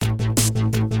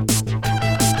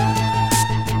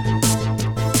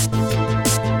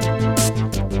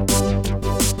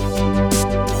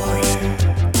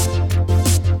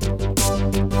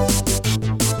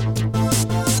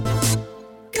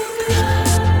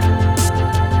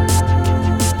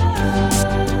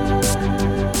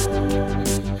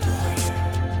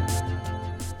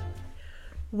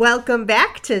Welcome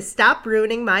back to Stop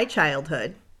Ruining My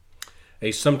Childhood.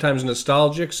 A sometimes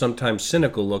nostalgic, sometimes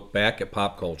cynical look back at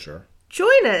pop culture.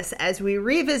 Join us as we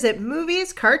revisit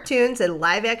movies, cartoons, and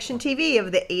live-action TV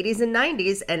of the 80s and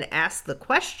 90s and ask the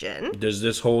question, does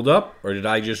this hold up, or did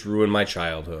I just ruin my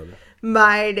childhood?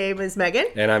 My name is Megan.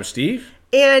 And I'm Steve.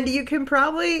 And you can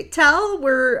probably tell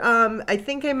we're, I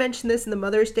think I mentioned this in the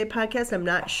Mother's Day podcast. I'm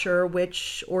not sure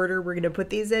which order we're going to put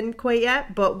these in quite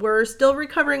yet, but we're still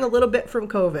recovering a little bit from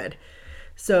COVID.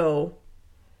 So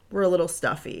we're a little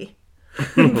stuffy.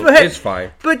 But, it's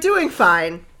fine. But doing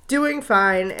fine. Doing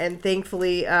fine. And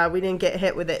thankfully, we didn't get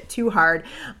hit with it too hard.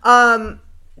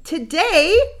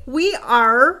 Today, we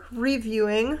are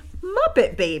reviewing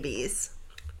Muppet Babies.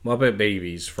 Muppet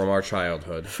Babies from our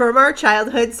childhood. From our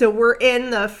childhood. So we're in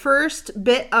the first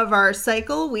bit of our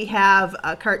cycle. We have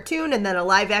a cartoon and then a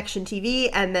live action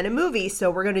TV and then a movie. So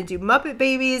we're going to do Muppet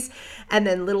Babies and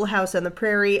then Little House on the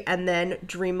Prairie and then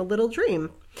Dream a Little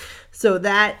Dream. So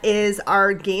that is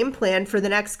our game plan for the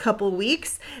next couple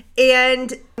weeks.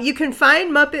 And you can find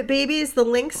Muppet Babies. The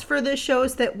links for the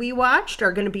shows that we watched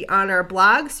are going to be on our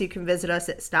blog. So you can visit us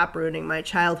at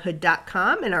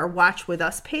stopruiningmychildhood.com and our Watch With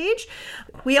Us page.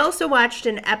 We also watched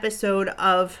an episode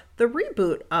of the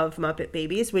reboot of Muppet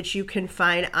Babies, which you can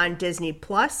find on Disney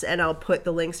Plus. And I'll put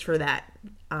the links for that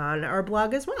on our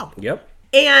blog as well. Yep.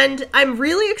 And I'm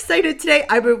really excited today.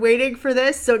 I've been waiting for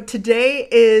this. So today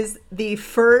is the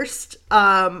first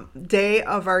day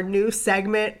of our new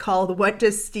segment called What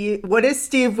is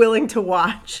Steve Willing to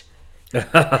Watch?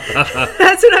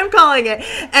 That's what I'm calling it.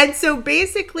 And so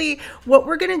basically what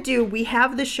we're going to do, we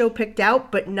have the show picked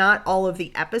out, but not all of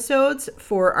the episodes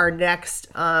for our next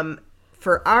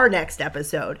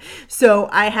episode. So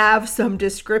I have some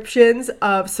descriptions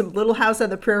of some Little House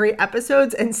on the Prairie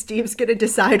episodes, and Steve's going to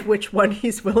decide which one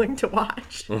he's willing to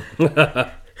watch.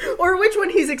 Or which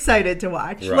one he's excited to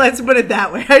watch. Right. Let's put it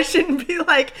that way. I shouldn't be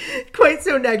quite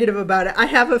so negative about it. I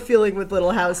have a feeling with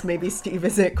Little House, maybe Steve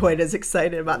isn't quite as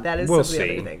excited about that as some of the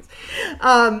other things.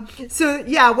 So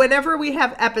yeah, whenever we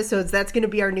have episodes, that's going to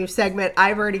be our new segment.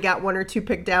 I've already got one or two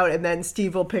picked out, and then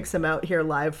Steve will pick some out here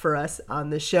live for us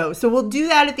on the show. So we'll do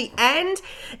that at the end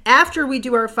after we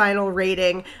do our final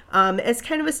rating as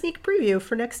kind of a sneak preview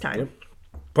for next time. Yep.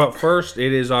 But first,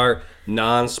 it is our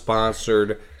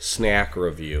non-sponsored snack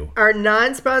review. Our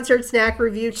non-sponsored snack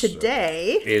review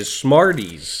today is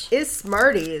Smarties.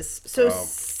 So,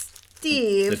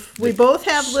 Steve, we both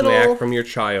have little snack from your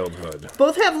childhood.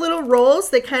 Both have little rolls.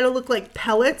 They kind of look like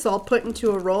pellets all put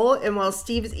into a roll. And while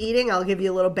Steve's eating, I'll give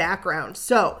you a little background.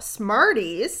 So,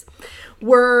 Smarties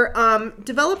were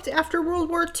developed after World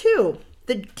War II.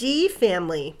 The D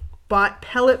family bought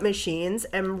pellet machines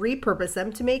and repurposed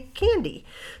them to make candy.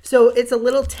 So it's a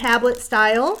little tablet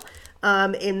style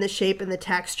in the shape and the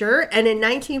texture. And in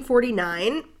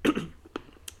 1949,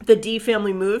 the D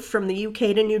family moved from the UK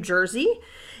to New Jersey.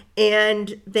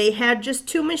 And they had just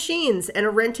two machines and a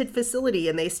rented facility.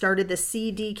 And they started the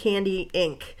CD Candy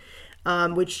Inc.,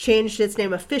 which changed its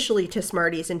name officially to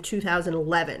Smarties in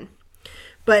 2011.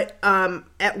 But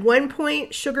at one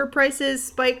point, sugar prices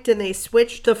spiked and they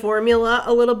switched the formula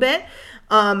a little bit.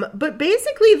 But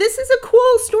basically, this is a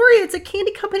cool story. It's a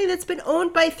candy company that's been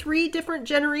owned by 3 different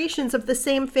generations of the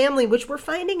same family, which we're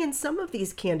finding in some of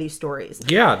these candy stories.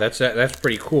 Yeah, that's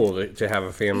pretty cool to have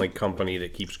a family company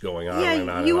that keeps going on and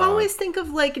on. You always think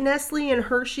of Nestle and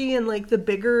Hershey and the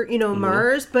bigger,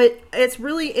 Mars, but it's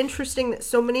really interesting that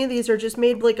so many of these are just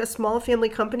made a small family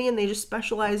company and they just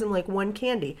specialize in one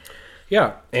candy.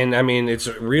 Yeah, and I mean, it's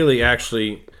really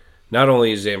actually, not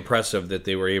only is it impressive that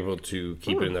they were able to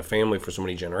keep it in the family for so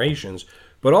many generations,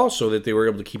 but also that they were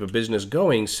able to keep a business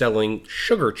going selling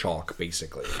sugar chalk,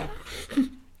 basically.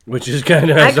 Which is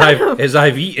kind of, as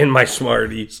I've eaten my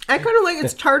Smarties. I kind of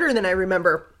it's tartar than I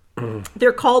remember.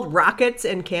 They're called Rockets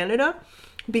in Canada,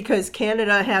 because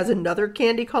Canada has another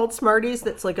candy called Smarties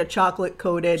that's a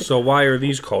chocolate-coated. So why are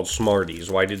these called Smarties?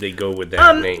 Why did they go with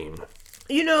that name?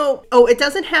 It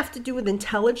doesn't have to do with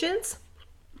intelligence.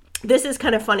 This is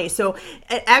kind of funny. So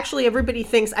actually everybody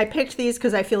thinks I picked these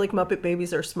because I feel like Muppet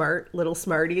Babies are smart, little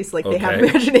smarties, they have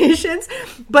imaginations.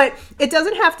 But it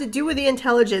doesn't have to do with the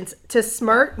intelligence. To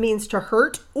smart means to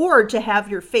hurt or to have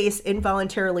your face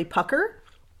involuntarily pucker.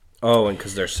 Oh, and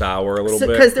because they're sour a little bit?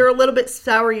 Because they're a little bit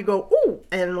sour, you go, ooh,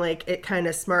 and it kind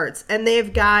of smarts. And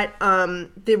they've got,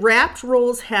 the wrapped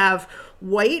rolls have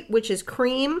white, which is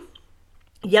cream.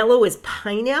 Yellow is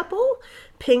pineapple,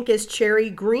 pink is cherry,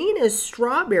 green is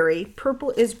strawberry, purple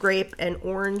is grape, and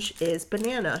orange is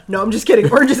banana. No, I'm just kidding.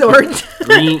 Orange is orange.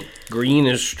 Green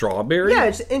is strawberry? Yeah,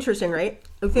 it's interesting, right?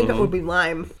 I think it would be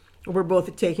lime. We're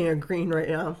both taking a green right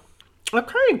now. I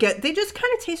kind of get. They just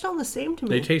kind of taste all the same to me.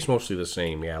 They taste mostly the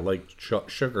same, yeah, like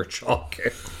sugar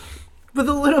chocolate. With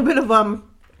a little bit of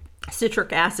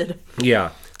citric acid.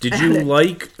 Yeah. Did you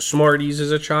like Smarties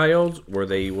as a child? Were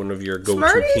they one of your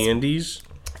go-to candies?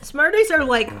 Smarties are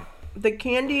like the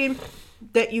candy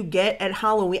that you get at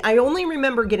Halloween. I only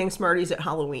remember getting Smarties at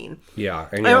Halloween. Yeah,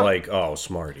 and you're like, oh,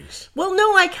 Smarties. Well,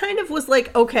 no, I kind of was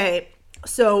like, okay,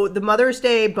 so the Mother's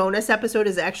Day bonus episode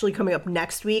is actually coming up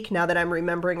next week, now that I'm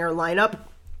remembering our lineup.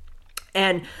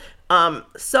 And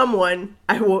someone,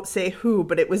 I won't say who,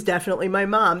 but it was definitely my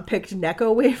mom, picked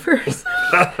Necco wafers.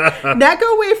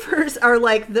 Necco wafers are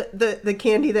like the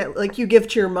candy that like you give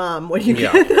to your mom when you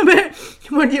get them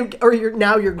or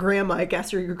your grandma, I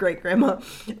guess, or your great grandma.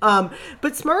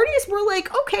 But Smarties were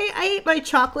like, okay, I ate my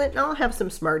chocolate and I'll have some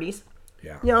Smarties.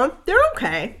 Yeah. You know, they're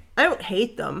okay. I don't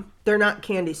hate them. They're not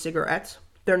candy cigarettes.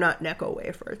 They're not Necco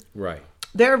wafers. Right.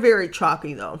 They're very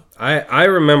chalky though. I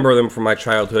remember them from my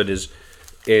childhood is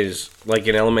like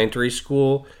in elementary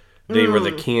school, they were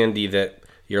the candy that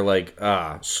you're like,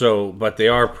 but they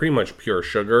are pretty much pure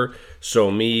sugar.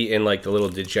 So me and like the little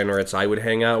degenerates I would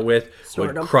hang out with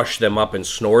would crush them up and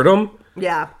snort them.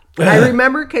 Yeah. I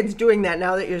remember kids doing that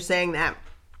now that you're saying that.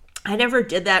 I never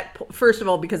did that, first of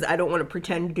all, because I don't want to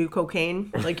pretend to do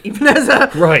cocaine, like even as a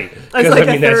right. As like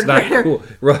I mean, that's not cool,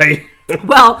 right?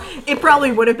 Well, it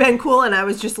probably would have been cool, and I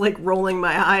was just like rolling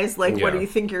my eyes, like, what do you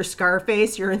think, you're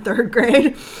Scarface? You're in third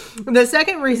grade. The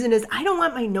second reason is I don't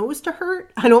want my nose to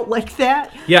hurt. I don't like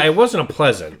that. Yeah, it wasn't a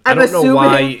pleasant. I don't know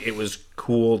why it was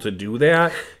cool to do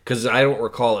that, because I don't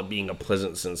recall it being a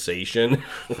pleasant sensation.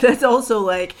 That's also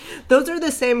like, those are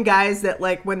the same guys that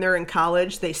like when they're in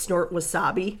college, they snort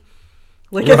wasabi.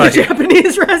 Like at the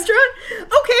Japanese restaurant.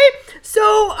 Okay,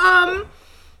 so,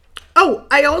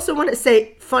 I also want to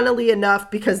say, funnily enough,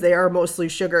 because they are mostly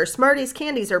sugar, Smarties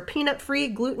candies are peanut-free,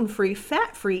 gluten-free,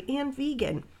 fat-free, and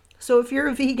vegan. So if you're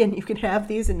a vegan, you can have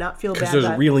these and not feel bad. Because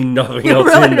there's really nothing else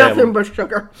in them. Really nothing but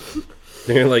sugar.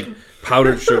 They're like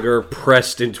powdered sugar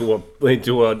pressed into a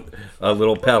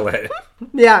little pellet.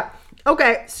 Yeah.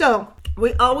 Okay, so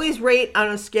we always rate on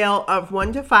a scale of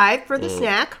 1 to 5 for the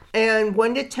snack and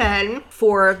 1 to 10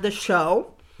 for the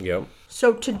show. Yep.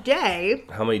 So today...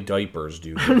 How many diapers do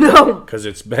you have? No. Because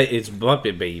it's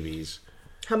Muppet Babies.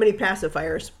 How many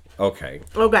pacifiers? Okay.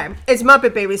 It's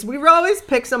Muppet Babies. We always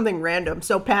pick something random.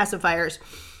 So pacifiers.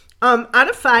 Out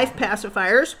of 5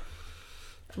 pacifiers,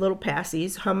 little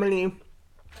passies, how many?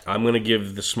 I'm gonna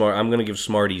give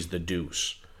Smarties the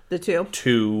deuce. The 2?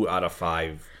 2 out of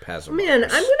 5 pacifiers. Man, I'm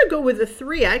gonna go with a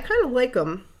 3. I kind of like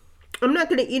them. I'm not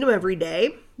gonna eat them every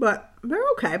day, but they're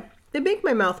okay. They make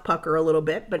my mouth pucker a little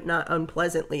bit, but not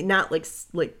unpleasantly. Not like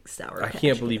Sour Patch. I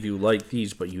can't believe you like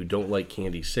these, but you don't like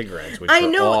candy cigarettes, which I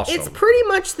know, awesome. It's pretty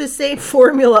much the same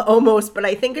formula almost, but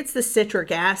I think it's the citric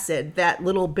acid, that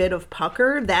little bit of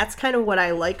pucker. That's kind of what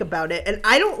I like about it. And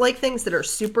I don't like things that are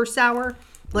super sour.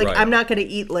 Like, I'm not going to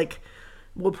eat, like,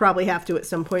 we'll probably have to at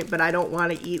some point, but I don't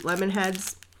want to eat lemon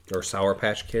heads. Or Sour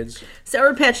Patch Kids.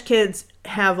 Sour Patch Kids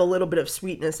have a little bit of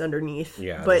sweetness underneath.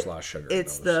 Yeah, but there's a lot of sugar.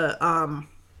 It's the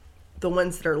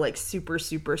ones that are like super,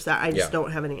 super sour. I just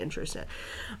don't have any interest in it.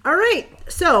 All right.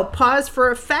 So pause for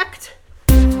effect.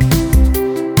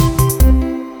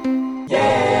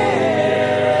 Yeah.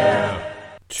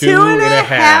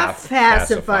 2.5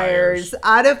 pacifiers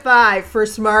out of 5 for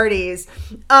Smarties.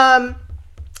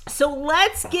 So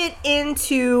let's get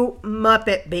into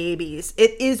Muppet Babies.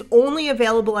 It is only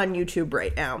available on YouTube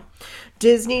right now.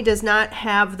 Disney does not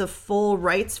have the full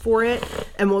rights for it,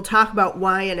 and we'll talk about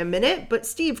why in a minute. But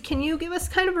Steve, can you give us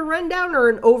kind of a rundown or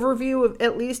an overview of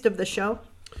at least of the show?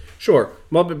 Sure.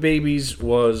 Muppet Babies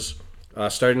was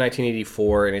started in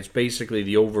 1984, and it's basically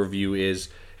the overview is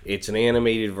it's an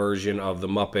animated version of the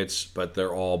Muppets, but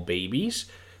they're all babies,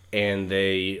 and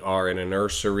they are in a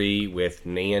nursery with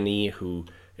Nanny, who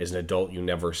is an adult you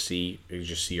never see. You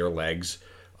just see her legs,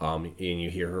 and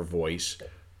you hear her voice.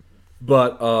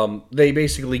 But they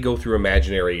basically go through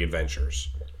imaginary adventures.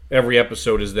 Every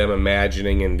episode is them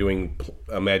imagining and doing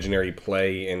imaginary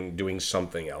play and doing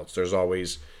something else. There's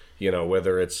always,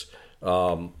 whether it's,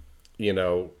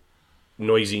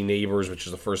 Noisy Neighbors, which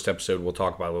is the first episode we'll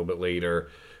talk about a little bit later,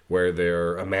 where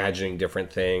they're imagining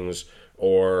different things,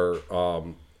 or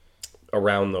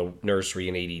Around the Nursery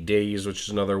in 80 Days, which is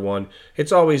another one.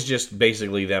 It's always just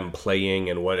basically them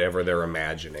playing and whatever they're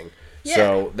imagining. Yeah.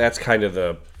 So that's kind of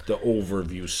the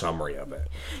overview summary of it.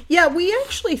 Yeah, we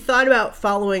actually thought about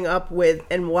following up with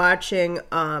and watching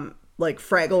like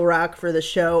Fraggle Rock for the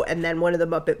show and then one of the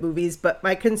Muppet movies, but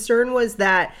my concern was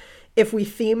that if we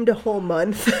themed a whole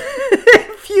month,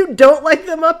 if you don't like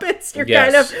the Muppets,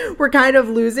 we're kind of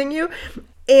losing you.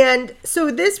 And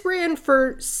so this ran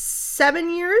for 7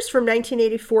 years, from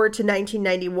 1984 to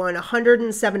 1991,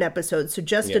 107 episodes, so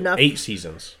just enough. 8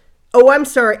 seasons. Oh, I'm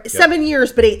sorry. 7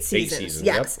 years, but 8 seasons. 8 seasons,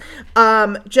 yes.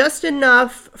 Yep. Just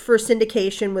enough for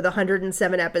syndication with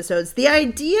 107 episodes. The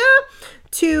idea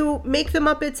to make the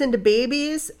Muppets into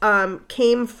babies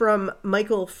came from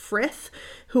Michael Frith,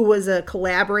 who was a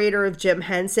collaborator of Jim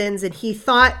Henson's, and he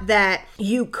thought that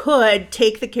you could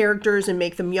take the characters and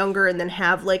make them younger and then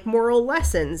have like moral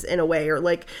lessons in a way, or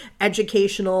like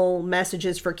educational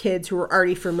messages for kids who are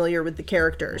already familiar with the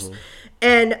characters.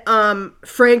 Mm-hmm. And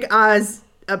Frank Oz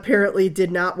apparently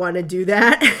did not want to do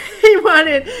that.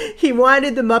 he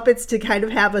wanted the Muppets to kind of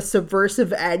have a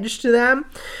subversive edge to them.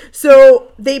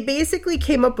 So they basically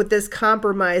came up with this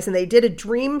compromise, and they did a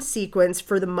dream sequence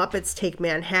for the Muppets Take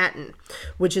Manhattan,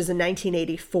 which is a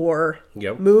 1984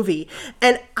 movie.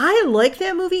 And I like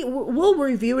that movie. We'll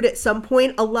review it at some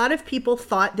point. A lot of people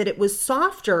thought that it was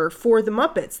softer for the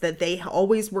Muppets, that they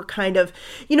always were kind of,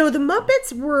 the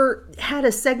Muppets had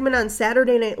a segment on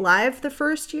Saturday Night Live the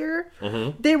first year.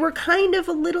 Mm-hmm. They were kind of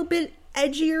a little bit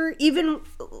edgier, even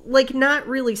like not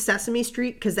really Sesame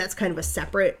Street, because that's kind of a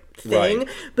separate thing. Right.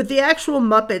 But the actual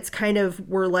Muppets kind of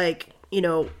were like,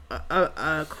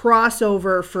 a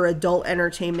crossover for adult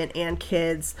entertainment and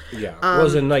kids. Yeah, it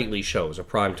was a nightly show. It was a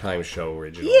primetime show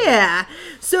originally. Yeah.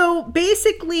 So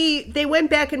basically, they went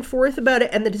back and forth about it,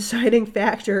 and the deciding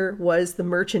factor was the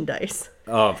merchandise.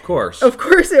 Of course. Of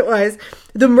course it was.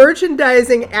 The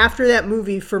merchandising after that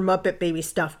movie for Muppet Baby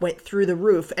stuff went through the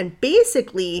roof. And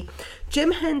basically,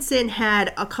 Jim Henson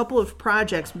had a couple of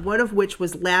projects, one of which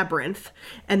was Labyrinth,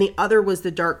 and the other was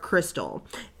The Dark Crystal.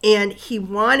 And he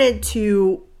wanted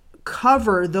to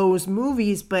cover those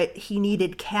movies, but he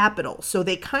needed capital. So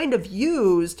they kind of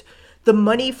used the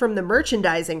money from the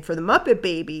merchandising for the Muppet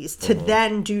Babies to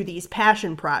then do these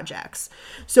passion projects.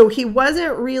 So he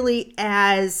wasn't really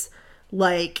as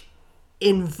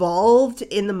involved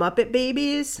in the Muppet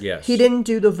Babies. Yes. He didn't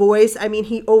do the voice. I mean,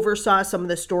 he oversaw some of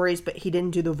the stories, but he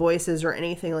didn't do the voices or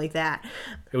anything like that.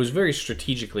 It was very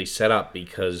strategically set up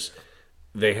because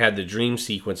they had the dream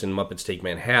sequence in Muppets Take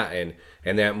Manhattan,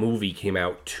 and that movie came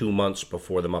out 2 months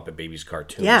before the Muppet Babies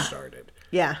cartoon started.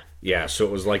 Yeah. Yeah, so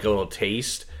it was like a little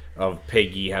taste of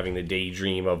Peggy having the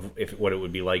daydream of what it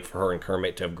would be like for her and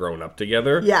Kermit to have grown up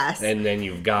together. Yes. And then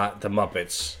you've got the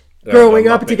Muppets growing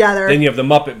up together. Then you have the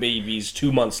Muppet Babies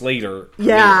 2 months later.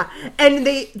 Yeah. And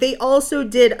they also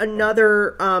did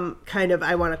another kind of,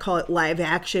 I want to call it live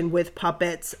action with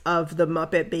puppets of the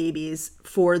Muppet Babies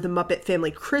for the Muppet Family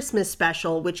Christmas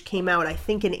special, which came out, I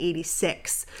think, in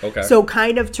 86. Okay. So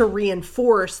kind of to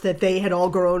reinforce that they had all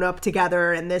grown up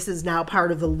together and this is now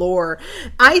part of the lore.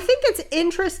 I think it's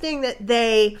interesting that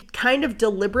they kind of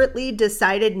deliberately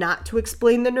decided not to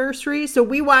explain the nursery. So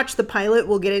we watched the pilot.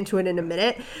 We'll get into it in a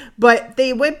minute. But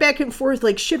they went back and forth,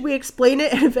 like, should we explain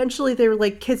it? And eventually they were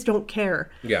like, kids don't care.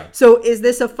 Yeah. So is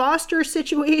this a foster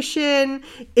situation?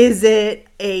 Is it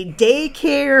a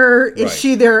daycare? Is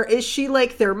she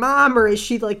like their mom, or is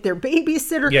she like their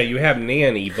babysitter? Yeah, you have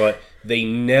nanny, but they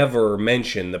never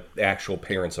mention the actual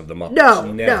parents of the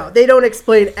Muppets. No, they don't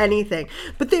explain anything.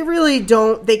 But they really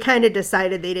don't. They kind of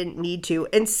decided they didn't need to.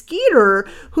 And Skeeter,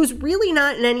 who's really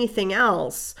not in anything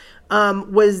else,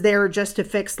 was there just to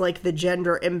fix like the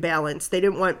gender imbalance. They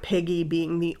didn't want Piggy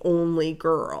being the only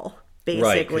girl, basically.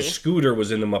 Right, because Scooter was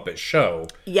in the Muppet Show.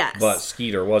 Yes. But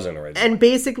Skeeter wasn't originally. And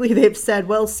basically they've said,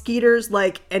 well, Skeeter's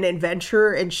like an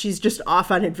adventurer and she's just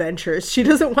off on adventures. She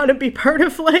doesn't want to be part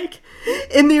of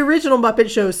in the original Muppet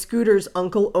Show, Scooter's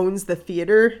uncle owns the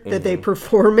theater that they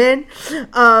perform in.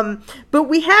 But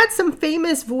we had some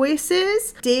famous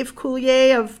voices. Dave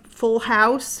Coulier of Full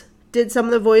House did some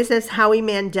of the voices. Howie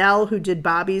Mandel, who did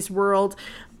Bobby's World.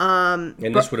 And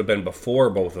this would have been before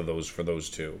both of those for those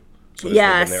two. So this would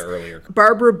have been there earlier.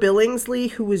 Barbara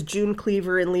Billingsley, who was June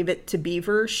Cleaver in Leave It to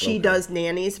Beaver. She does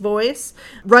Nanny's voice.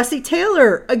 Russie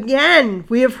Taylor, again,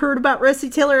 we have heard about Russie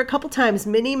Taylor a couple times.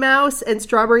 Minnie Mouse and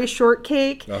Strawberry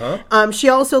Shortcake. She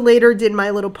also later did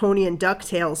My Little Pony and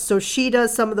DuckTales. So she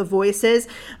does some of the voices.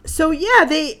 So yeah,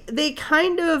 they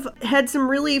kind of had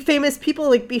some really famous people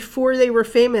like before they were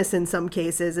famous in some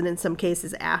cases, and in some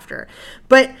cases after.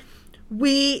 But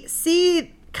we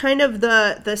see kind of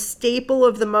the staple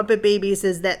of the Muppet Babies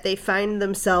is that they find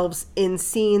themselves in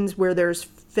scenes where there's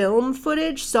film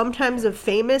footage, sometimes of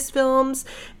famous films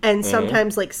and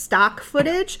sometimes like stock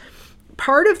footage.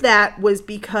 Part of that was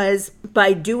because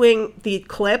by doing the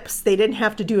clips, they didn't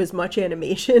have to do as much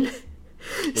animation.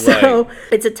 So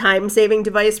it's a time-saving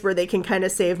device where they can kind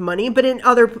of save money, but in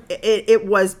it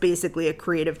was basically a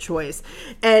creative choice.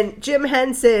 And Jim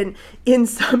Henson, in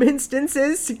some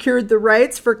instances, secured the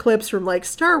rights for clips from like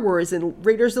Star Wars and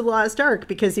Raiders of the Lost Ark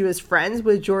because he was friends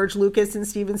with George Lucas and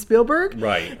Steven Spielberg.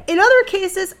 Right. In other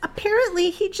cases, apparently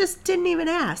he just didn't even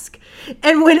ask.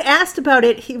 And when asked about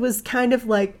it, he was kind of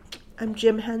like, I'm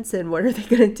Jim Henson. What are they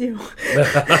going to do?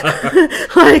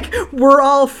 Like, we're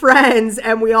all friends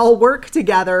and we all work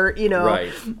together, you know.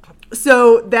 Right.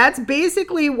 So that's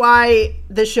basically why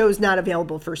the show's not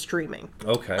available for streaming.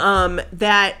 Okay.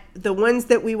 That the ones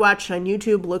that we watched on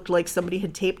YouTube looked like somebody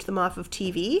had taped them off of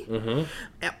TV.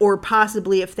 Mm-hmm. Or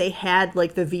possibly if they had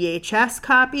like the VHS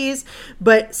copies.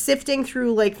 But sifting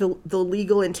through like the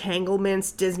legal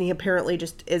entanglements, Disney apparently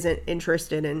just isn't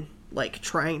interested in like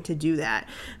trying to do that.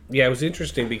 Yeah, it was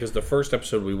interesting because the first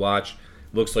episode we watched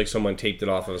looks like someone taped it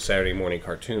off of the Saturday morning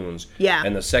cartoons. Yeah.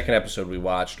 And the second episode we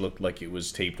watched looked like it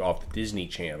was taped off the Disney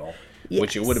Channel, Yes.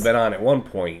 which it would have been on at one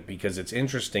point, because it's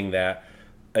interesting that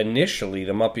initially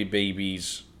the Muppet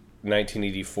Babies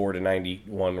 1984 to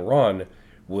 91 run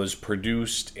was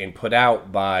produced and put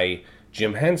out by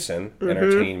Jim Henson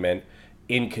Entertainment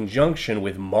in conjunction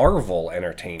with Marvel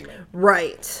Entertainment.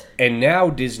 Right. And now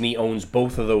Disney owns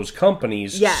both of those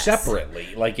companies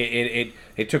separately. Like it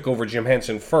took over Jim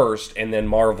Henson first and then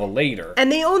Marvel later. And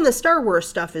they own the Star Wars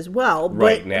stuff as well.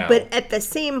 Right now. But at the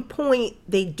same point,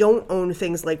 they don't own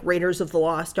things like Raiders of the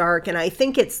Lost Ark. And I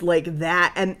think it's like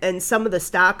that. And some of the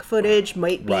stock footage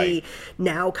might be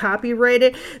now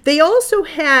copyrighted. They also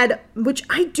had, which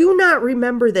I do not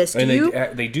remember this.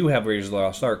 They do have Raiders of the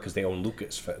Lost Ark because they own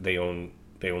Lucas. They own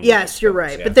yes, Lucas you're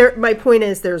films, right. yeah. But my point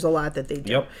is there's a lot that they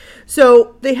do. Yep.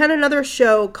 So they had another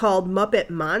show called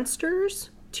Muppet Monsters.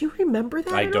 Do you remember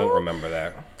that I at don't all? remember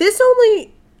that. This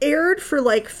only aired for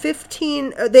like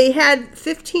 15. They had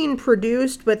 15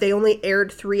 produced, but they only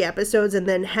aired 3 episodes. And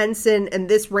then Henson, and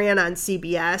this ran on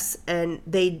CBS, and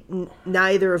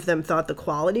neither of them thought the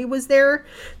quality was there.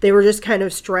 They were just kind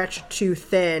of stretched too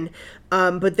thin.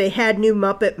 But they had new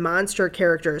Muppet monster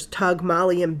characters, Tug,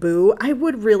 Molly, and Boo. I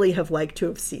would really have liked to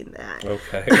have seen that.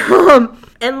 Okay.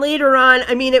 And later on,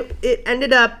 I mean, it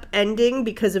ended up ending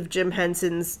because of Jim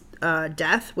Henson's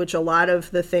death, which a lot of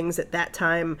the things at that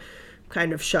time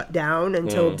kind of shut down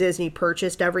until Disney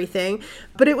purchased everything.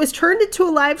 But it was turned into a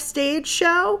live stage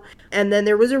show. And then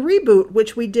there was a reboot,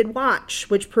 which we did watch,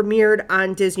 which premiered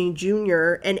on Disney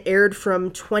Junior and aired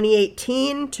from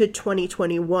 2018 to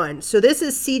 2021. So this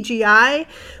is CGI,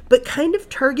 but kind of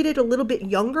targeted a little bit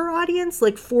younger audience,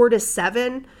 like 4 to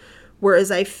 7. Whereas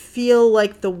I feel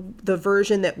like the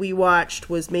version that we watched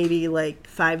was maybe like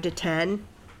 5 to 10,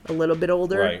 a little bit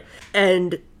older. Right.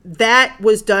 And that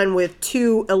was done with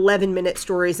 2 11-minute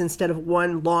stories instead of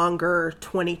one longer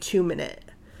 22-minute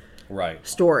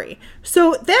story.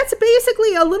 So that's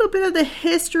basically a little bit of the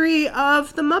history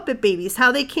of the Muppet Babies,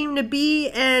 how they came to be,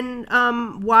 and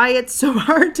why it's so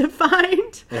hard to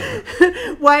find.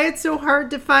 Why it's so hard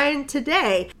to find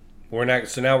today. So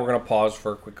now we're going to pause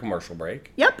for a quick commercial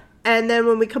break. Yep. And then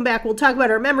when we come back, we'll talk about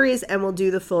our memories and we'll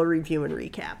do the full review and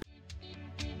recap.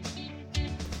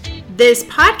 This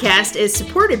podcast is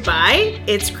supported by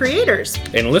its creators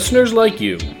and listeners like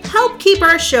you. Help keep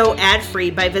our show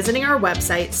ad-free by visiting our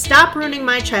website,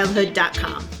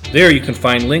 stopruiningmychildhood.com. There you can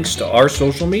find links to our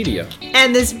social media.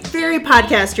 And this very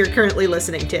podcast you're currently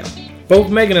listening to. Both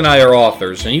Megan and I are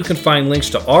authors, and you can find links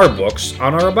to our books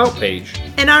on our About page.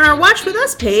 And on our Watch With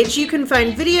Us page, you can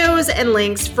find videos and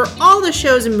links for all the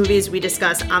shows and movies we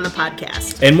discuss on the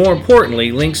podcast. And more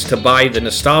importantly, links to buy the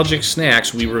nostalgic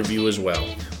snacks we review as well.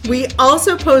 We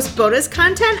also post bonus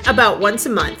content about once a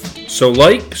month. So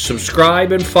like,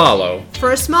 subscribe, and follow.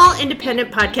 For a small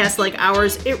independent podcast like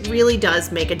ours, it really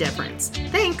does make a difference.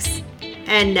 Thanks.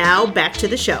 And now back to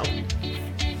the show.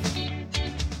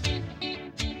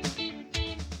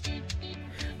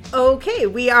 Okay,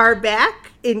 we are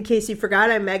back. In case you forgot,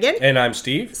 I'm Megan. And I'm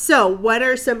Steve. So, what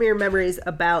are some of your memories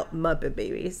about Muppet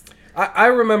Babies? I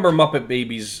remember Muppet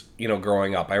Babies,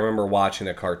 growing up. I remember watching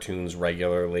the cartoons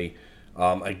regularly.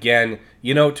 Again,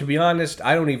 to be honest,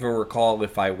 I don't even recall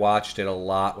if I watched it a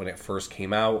lot when it first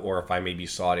came out, or if I maybe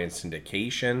saw it in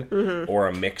syndication, or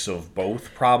a mix of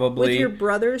both, probably. With your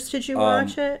brothers, did you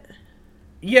watch it?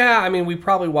 Yeah, I mean, we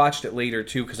probably watched it later,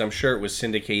 too, because I'm sure it was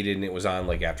syndicated and it was on,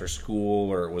 after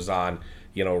school, or it was on,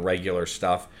 regular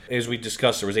stuff. As we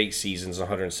discussed, there was 8 seasons,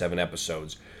 107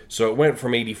 episodes. So it went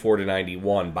from 84 to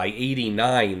 91. By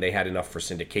 89, they had enough for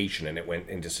syndication, and it went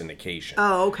into syndication.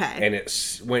 Oh, okay. And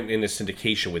it went into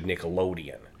syndication with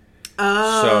Nickelodeon.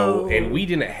 Oh. So, and we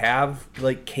didn't have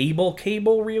like cable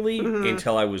really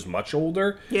until I was much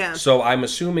older. Yeah. So I'm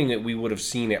assuming that we would have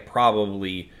seen it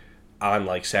probably on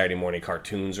like Saturday morning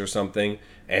cartoons or something,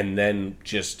 and then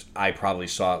just I probably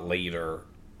saw it later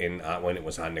in when it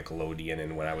was on Nickelodeon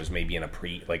and when I was maybe in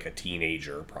a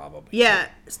teenager probably. Yeah,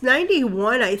 it's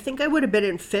 91. I think I would have been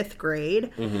in 5th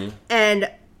grade, and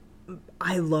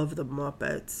I love the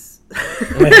Muppets.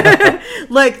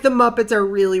 Like, the Muppets are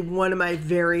really one of my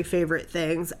very favorite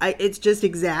things. It's just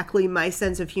exactly my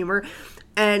sense of humor.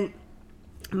 And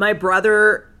my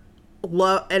brother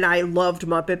and I loved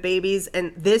Muppet Babies.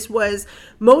 And this was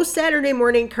most Saturday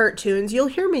morning cartoons. You'll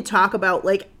hear me talk about,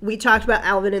 like, we talked about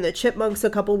Alvin and the Chipmunks a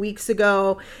couple weeks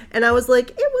ago. And I was like,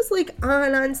 it was like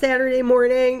on Saturday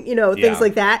morning, things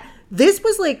like that. This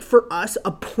was, like, for us,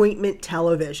 appointment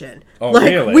television. Oh, like,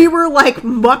 really? We were like,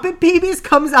 Muppet Babies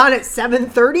comes on at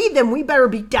 7:30, then we better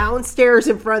be downstairs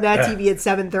in front of that TV at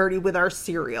 7:30 with our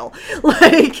cereal.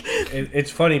 Like,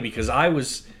 it's funny because I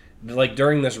was, like,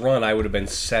 during this run, I would have been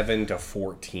 7 to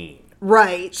 14.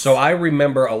 right. So I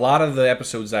remember a lot of the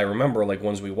episodes I remember, like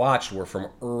ones we watched, were from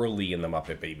early in the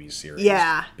Muppet Babies series.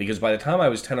 Yeah. Because by the time I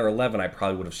was 10 or 11, I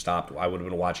probably would have stopped. I would have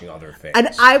been watching other things. And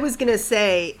I was going to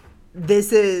say,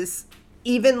 this is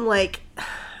even like,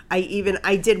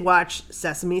 I did watch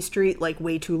Sesame Street like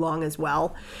way too long as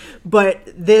well, but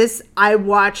this, I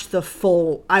watched the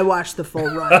full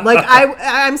run. Like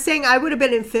I'm saying I would have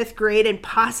been in 5th grade and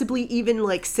possibly even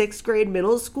like 6th grade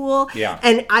middle school. Yeah.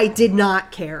 And I did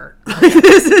not care.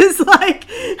 This is like,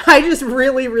 I just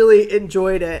really, really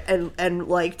enjoyed it and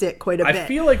liked it quite a bit. I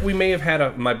feel like we may have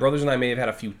had my brothers and I may have had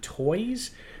a few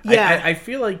toys. Yeah. I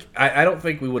feel like, I don't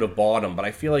think we would have bought them, but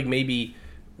I feel like maybe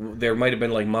there might have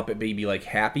been like Muppet Baby, like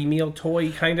Happy Meal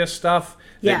toy kind of stuff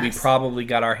that we probably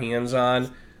got our hands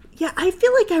on. Yeah, I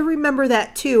feel like I remember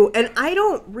that too. And I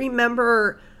don't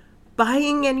remember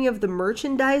buying any of the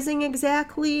merchandising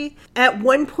exactly. At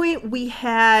one point we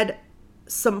had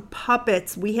some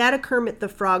puppets. We had a Kermit the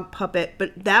Frog puppet,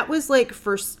 but that was like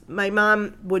my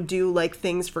mom would do like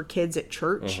things for kids at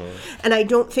church. And I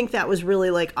don't think that was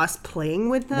really like us playing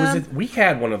with them. We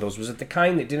had one of those. Was it the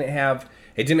kind that didn't have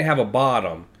a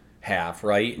bottom half,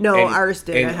 right? No, ours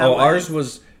didn't. Ours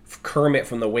was Kermit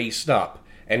from the waist up,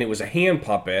 and it was a hand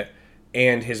puppet,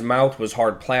 and his mouth was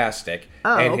hard plastic,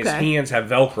 and his hands have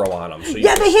Velcro on them. So the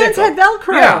hands had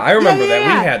Velcro. Yeah, I remember that.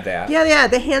 We had that. Yeah,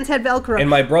 the hands had Velcro. And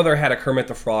my brother had a Kermit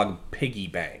the Frog piggy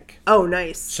bank. Oh,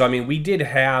 nice. So, I mean, we did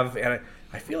have, and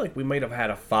I feel like we might have had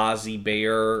a Fozzie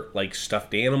Bear, like,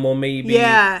 stuffed animal, maybe.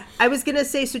 Yeah, I was going to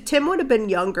say, so Tim would have been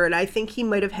younger, and I think he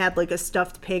might have had, like, a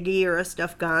stuffed piggy or a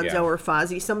stuffed Gonzo or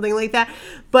Fozzie, something like that.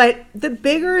 But the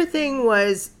bigger thing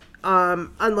was,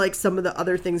 unlike some of the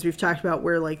other things we've talked about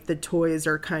where, like, the toys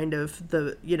are kind of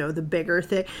the bigger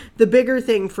thing. The bigger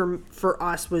thing for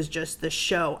us was just the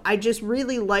show. I just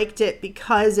really liked it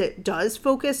because it does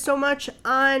focus so much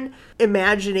on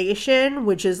imagination,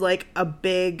 which is, like, a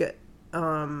big... I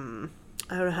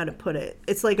don't know how to put it.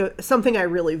 It's like something I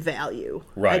really value,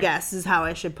 right. I guess is how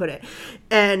I should put it.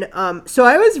 And so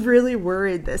I was really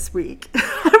worried this week.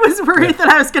 I was worried that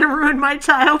I was going to ruin my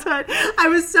childhood.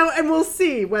 And we'll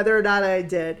see whether or not I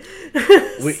did.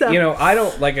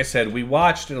 Like I said, we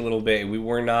watched it a little bit. We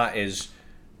were not as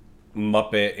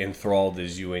Muppet enthralled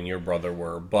as you and your brother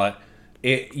were. But,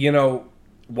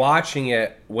 watching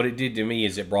it, what it did to me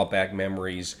is it brought back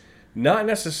memories. Not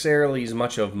necessarily as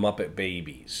much of Muppet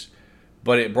Babies,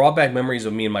 but it brought back memories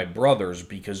of me and my brothers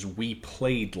because we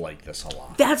played like this a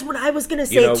lot. That's what I was going to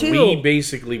say, too. We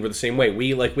basically were the same way. We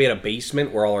had a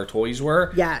basement where all our toys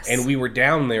were. Yes. And we were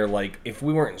down there, like, if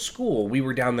we weren't in school, we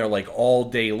were down there, like, all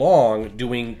day long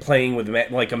playing with,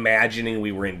 like, imagining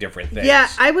we were in different things. Yeah,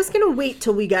 I was going to wait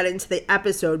till we got into the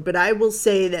episode, but I will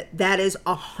say that is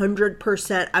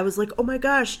 100%. I was like, oh my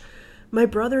gosh, my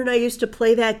brother and I used to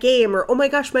play that game, or, oh my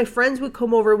gosh, my friends would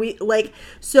come over.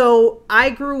 So I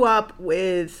grew up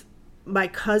with, my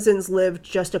cousins lived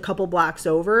just a couple blocks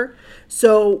over.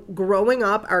 So growing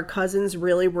up, our cousins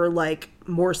really were like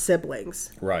more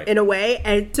siblings, right, in a way.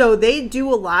 And so they do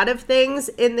a lot of things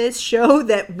in this show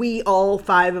that we, all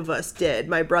 5 of us did.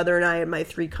 My brother and I and my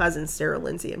 3 cousins, Sarah,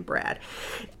 Lindsay, and Brad.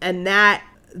 And that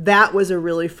was a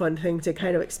really fun thing to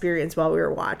kind of experience while we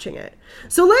were watching it.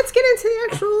 So let's get into the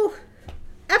actual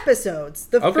episodes.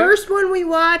 The first one we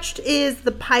watched is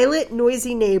the pilot,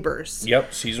 Noisy Neighbors.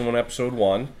 Yep, season 1, episode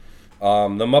 1.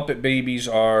 The Muppet Babies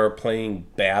are playing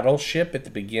Battleship at the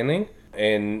beginning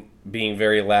and being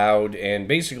very loud, and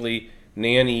basically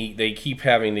they keep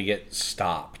having to get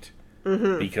stopped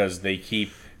because they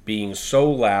keep being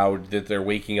so loud that they're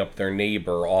waking up their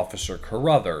neighbor, Officer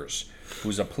Carruthers,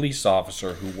 who's a police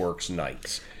officer who works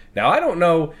nights. Now, I don't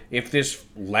know if this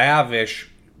lavish,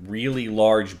 really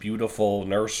large, beautiful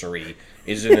nursery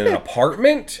is in an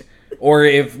apartment, or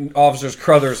if Officer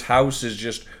Carruthers' house is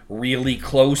just really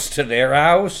close to their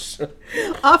house.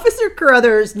 Officer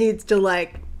Carruthers needs to,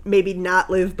 like, maybe not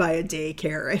live by a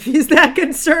daycare if he's that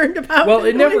concerned about Well,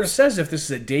 it never says if this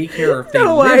is a daycare or if they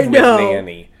No, live I know. with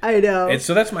Nanny. I know. And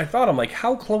so that's my thought. I'm like,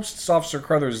 how close does Officer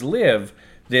Carruthers live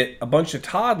that a bunch of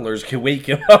toddlers can wake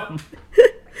him up?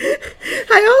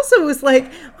 I also was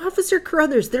like, Officer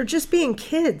Carruthers, they're just being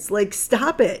kids. Like,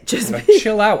 stop it. Just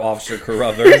Chill out, Officer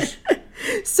Carruthers.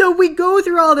 So we go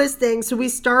through all this thing. So we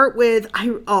start with,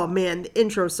 oh man, the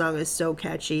intro song is so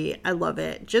catchy. I love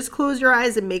it. Just close your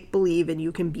eyes and make believe, and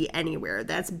you can be anywhere.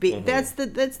 That's that's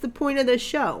the point of this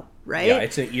show, right? Yeah,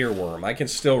 it's an earworm. I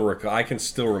can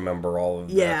still remember all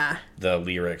of the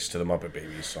lyrics to the Muppet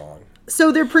Babies song.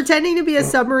 So they're pretending to be a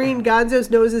submarine. Gonzo's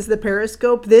nose is the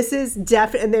periscope. This is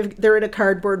and they're in a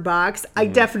cardboard box. I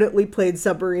definitely played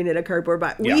submarine in a cardboard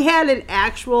box. Yeah. We had an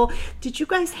actual. Did you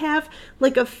guys have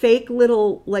like a fake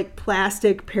little like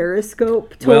plastic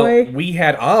periscope toy? Well, we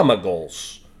had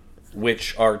omegals,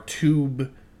 which are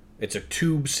tube. It's a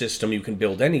tube system you can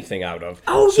build anything out of.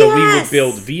 Oh, so yes! we would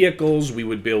build vehicles, we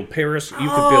would build you could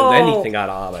build anything out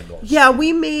of omegals. Yeah,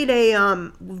 we made a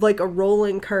like a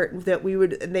rolling cart that we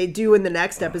would. And they do in the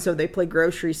next episode. They play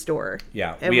grocery store.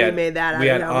 Yeah, and we made that. We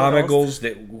out had of omegals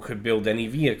that could build any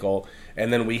vehicle,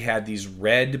 and then we had these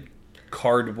red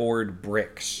cardboard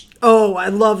bricks Oh, I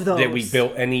love those. that we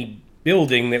built any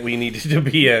building that we needed to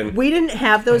be in. We didn't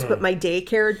have those, but my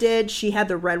daycare did. She had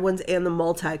the red ones and the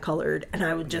multicolored, and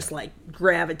I would just like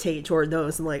gravitate toward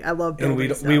those. And like, I love building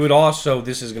And stuff. we would also.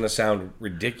 This is going to sound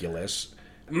ridiculous.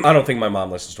 I don't think my mom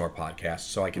listens to our podcast,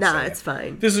 so I can say it's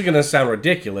fine. This is going to sound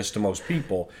ridiculous to most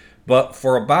people, but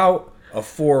for about a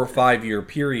 4 or 5 year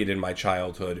period in my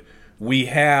childhood, we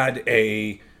had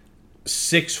a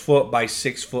 6 foot by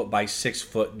 6 foot by 6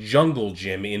 foot jungle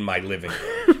gym in my living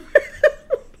room.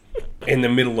 In the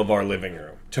middle of our living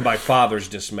room, to my father's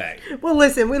dismay. Well,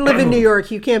 listen, we live in New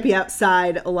York. You can't be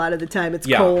outside a lot of the time. It's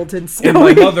cold and snowy.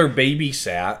 And my mother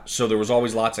babysat, so there was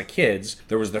always lots of kids.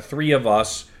 There was the 3 of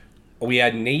us. We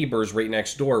had neighbors right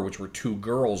next door, which were 2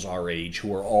 girls our age, who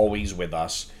were always with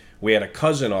us. We had a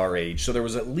cousin our age, so there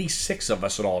was at least 6 of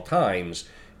us at all times.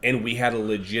 And we had a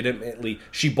legitimately...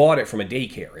 She bought it from a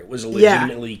daycare. It was a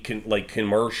legitimately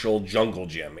commercial jungle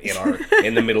gym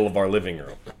in the middle of our living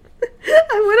room.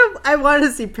 I want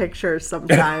to see pictures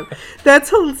sometime. That's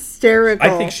hysterical.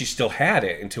 I think she still had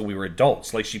it until we were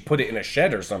adults. Like, she put it in a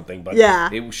shed or something, but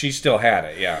she still had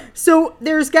it, yeah. So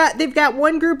they've got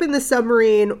one group in the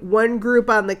submarine, one group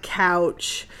on the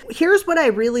couch. Here's what I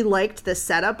really liked the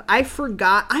setup. I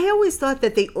always thought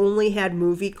that they only had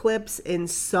movie clips in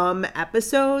some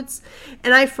episodes,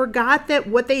 and I forgot that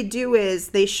what they do is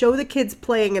they show the kids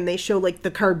playing and they show like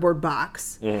the cardboard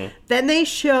box. Mm-hmm. Then they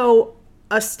show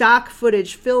a stock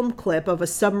footage film clip of a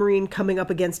submarine coming up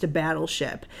against a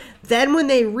battleship. Then when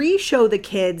they re-show the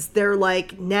kids, they're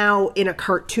like now in a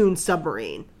cartoon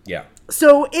submarine. Yeah.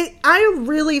 So I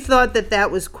really thought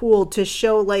that was cool to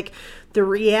show like the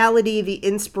reality, the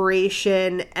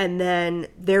inspiration, and then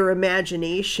their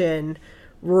imagination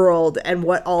world and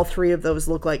what all 3 of those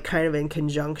look like kind of in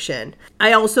conjunction.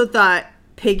 I also thought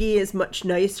Piggy is much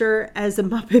nicer as a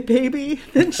Muppet Baby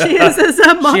than she is as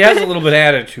a Muppet. She has a little bit of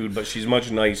attitude, but she's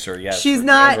much nicer, yes. She's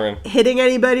not hitting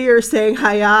anybody or saying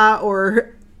hi-ya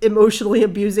or emotionally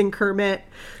abusing Kermit.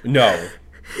 No.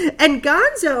 And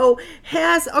Gonzo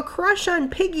has a crush on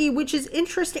Piggy, which is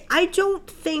interesting. I don't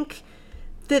think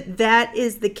that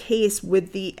is the case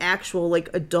with the actual like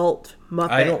adult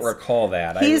Muppets. I don't recall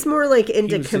that. He's more like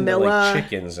into Camilla. Into, like,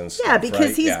 chickens and stuff. Yeah,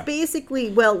 because he's yeah.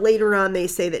 basically, well, later on they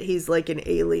say that he's like an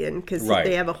alien because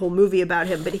they have a whole movie about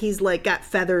him, but he's like got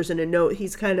feathers and a note.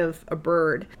 He's kind of a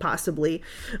bird, possibly.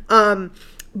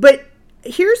 But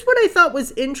here's what I thought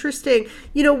was interesting.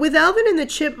 You know, with Alvin and the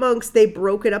Chipmunks, they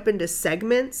broke it up into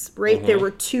segments, right? Mm-hmm. There were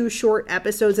 2 short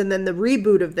episodes, and then the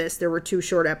reboot of this, there were 2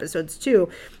 short episodes too.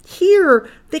 Here,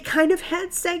 they kind of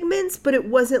had segments, but it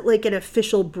wasn't like an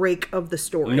official break of the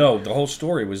story. No, the whole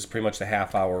story was pretty much the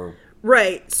half-hour.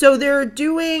 Right. So they're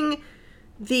doing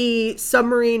the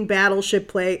submarine battleship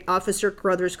play. Officer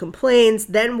Carruthers complains.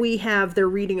 Then we have they're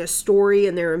reading a story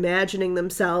and they're imagining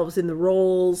themselves in the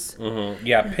roles. Mm-hmm.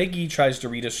 Yeah, Piggy tries to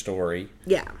read a story.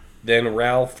 Yeah. Then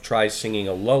Ralph tries singing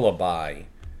a lullaby,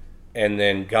 and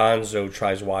then Gonzo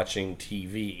tries watching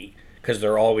TV because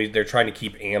they're trying to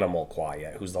keep Animal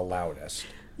quiet, who's the loudest.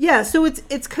 Yeah, so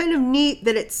it's kind of neat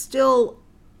that it's still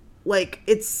like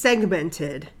it's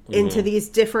segmented into these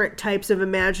different types of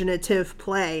imaginative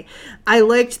play. I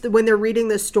liked when they're reading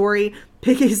the story,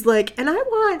 Piggy's like, and I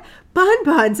want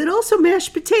bonbons and also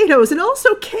mashed potatoes and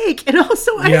also cake and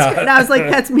also ice cream. And I was like,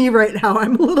 that's me right now.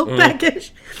 I'm a little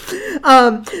peckish.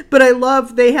 But I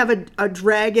love they have a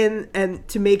dragon, and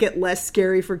to make it less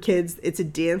scary for kids, it's a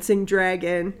dancing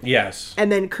dragon. Yes.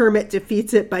 And then Kermit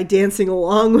defeats it by dancing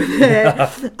along with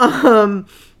it.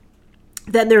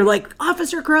 Then they're like,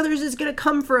 Officer Carruthers is going to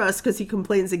come for us, because he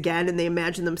complains again, and they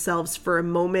imagine themselves for a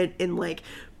moment in like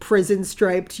prison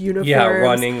striped uniforms. Yeah,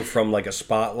 running from like a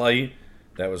spotlight.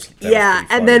 That was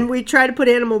and then we try to put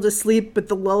Animal to sleep, but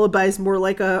the lullaby's more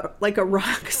like a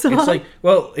rock song. It's like,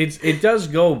 well, it does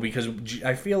go, because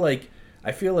I feel like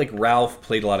Ralph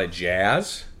played a lot of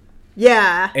jazz.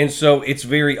 Yeah. And so it's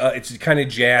very it's kind of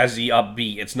jazzy,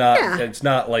 upbeat. It's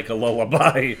not like a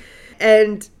lullaby.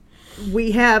 And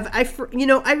we have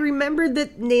I remembered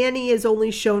that Nanny is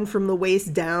only shown from the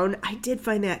waist down. I did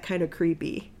find that kind of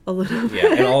creepy a little bit.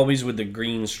 Yeah, and always with the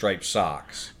green striped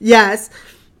socks. Yes.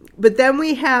 But then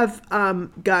we have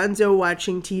Gonzo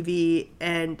watching TV,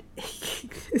 and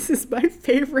this is my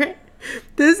favorite.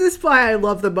 This is why I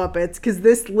love the Muppets, because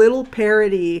this little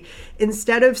parody,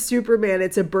 instead of Superman,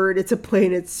 it's a bird, it's a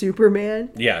plane, it's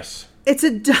Superman. Yes. It's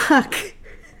a duck.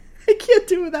 I can't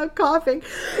do it without coughing.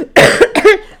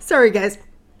 Sorry, guys.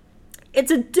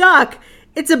 It's a duck.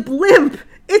 It's a blimp.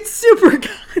 It's Super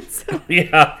Gonzo.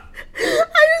 Yeah.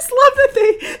 I just love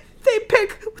that they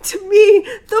pick, to me,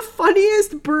 the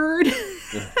funniest bird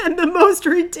and the most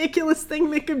ridiculous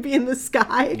thing that could be in the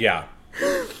sky. Yeah.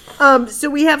 So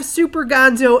we have Super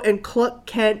Gonzo and Cluck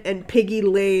Kent and Piggy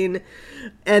Lane,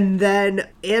 and then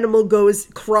Animal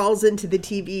crawls into the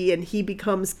TV, and he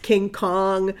becomes King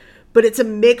Kong, but it's a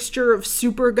mixture of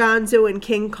Super Gonzo and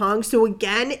King Kong. So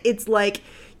again, it's like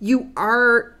you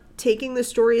are taking the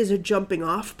story as a jumping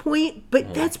off point,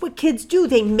 but that's what kids do.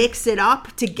 They mix it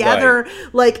up together.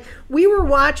 Right. Like we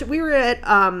were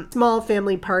at small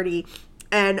family party,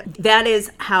 and that is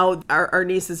how our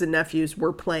nieces and nephews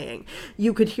were playing.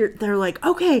 You could hear, they're like,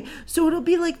 okay, so it'll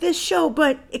be like this show,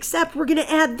 but except we're going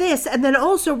to add this, and then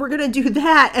also we're going to do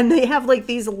that. And they have like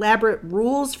these elaborate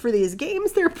rules for these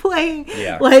games they're playing.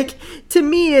 Yeah. Like, to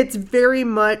me, it's very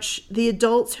much the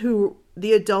adults who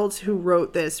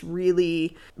wrote this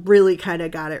really, really kind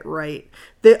of got it right.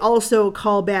 They also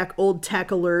call back old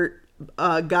Tech Alert.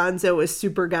 Gonzo as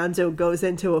Super Gonzo goes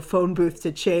into a phone booth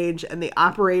to change, and the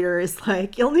operator is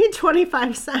like, you'll need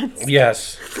 25 cents.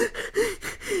 Yes.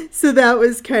 So that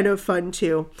was kind of fun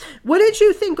too. What did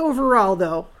you think overall,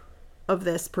 though, of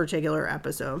this particular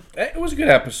episode? It was a good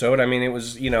episode. I mean, it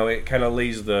was, it kind of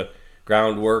lays the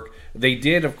groundwork. They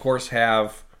did, of course,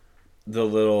 have the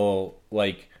little,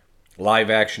 like, live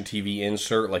action TV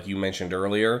insert, like you mentioned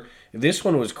earlier. This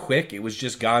one was quick. It was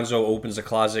just Gonzo opens a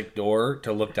closet door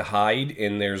to look to hide,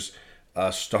 and there's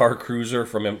a Star Cruiser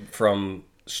from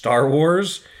Star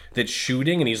Wars that's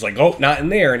shooting, and he's like, oh, not in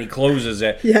there, and he closes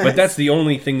it. Yes. But that's the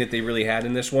only thing that they really had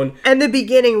in this one. And the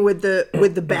beginning with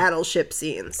the battleship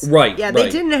scenes. Right. Yeah, they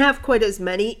didn't have quite as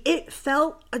many. It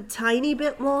felt a tiny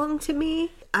bit long to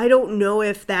me. I don't know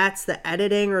if that's the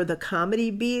editing or the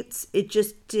comedy beats. It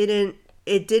just didn't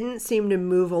seem to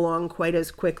move along quite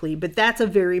as quickly, but that's a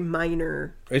very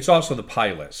minor. It's also the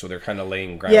pilot, so they're kind of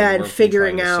laying groundwork. Yeah, and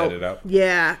figuring out. Set it up.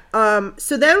 Yeah.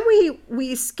 So then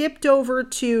we skipped over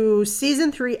to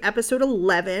season 3, episode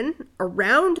 11,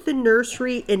 Around the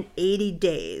Nursery in 80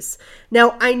 Days.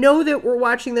 Now, I know that we're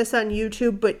watching this on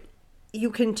YouTube, but you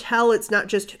can tell it's not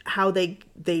just how they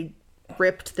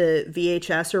ripped the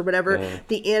VHS or whatever.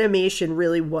 The animation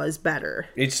really was better.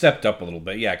 It stepped up a little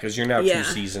bit, yeah, because you're now 2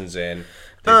 seasons in.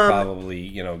 They probably,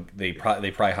 they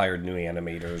probably hired new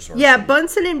animators.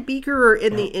 Bunsen and Beaker are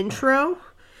in the intro,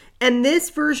 and this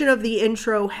version of the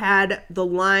intro had the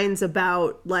lines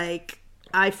about, like,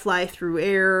 I fly through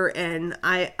air, and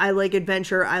I like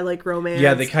adventure, I like romance.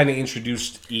 Yeah, they kind of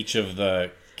introduced each of the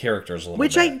characters a little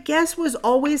Which bit. I guess was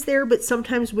always there, but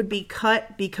sometimes would be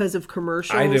cut because of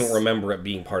commercials. I didn't remember it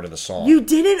being part of the song. You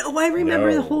didn't? Oh, I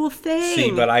remember the whole thing.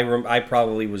 See, but I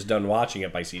probably was done watching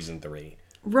it by season 3.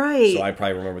 Right. So I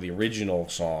probably remember the original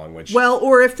song, which... Well,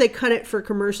 or if they cut it for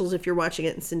commercials if you're watching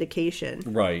it in syndication.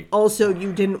 Right. Also,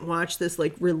 you didn't watch this,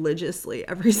 like, religiously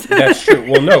every Saturday. That's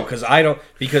true. Well, no,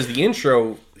 because the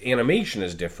intro animation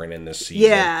is different in this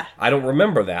season. Yeah. I don't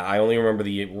remember that. I only remember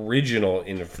the original.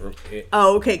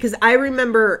 Oh, okay. Because I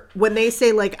remember when they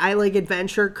say, like, I like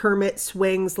adventure, Kermit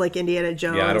swings like Indiana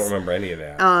Jones. Yeah, I don't remember any of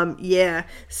that. Yeah.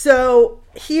 So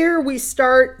here we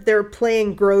start. They're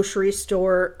playing grocery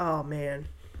store. Oh, man.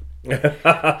 They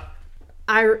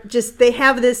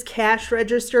have this cash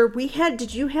register.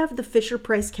 Did you have the Fisher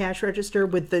Price cash register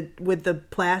with the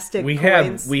plastic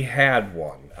coins? We had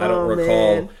one. I don't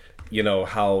recall, man.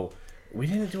 How We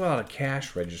didn't do a lot of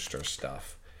cash register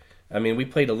stuff. I mean, we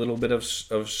played a little bit of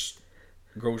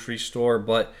grocery store,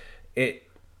 but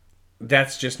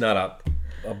that's just not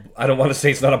I don't want to say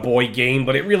it's not a boy game,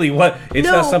 but it really was. It's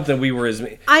not something we were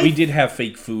we did have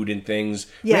fake food and things.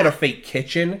 Yeah. We had a fake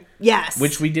kitchen. Yes.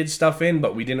 Which we did stuff in,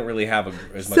 but we didn't really have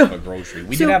as much of a grocery.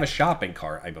 We did have a shopping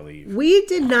cart, I believe. We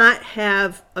did not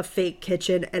have a fake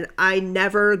kitchen, and I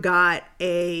never got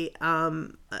a,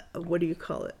 what do you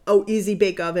call it? Oh, easy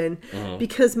bake oven. Mm-hmm.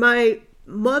 Because my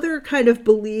mother kind of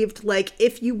believed, like,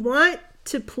 if you want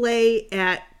to play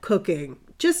at cooking,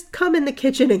 just come in the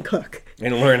kitchen and cook.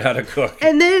 And learn how to cook.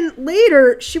 And then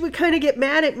later, she would kind of get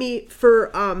mad at me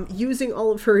for using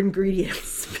all of her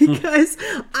ingredients. Because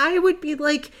I would be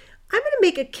like, I'm going to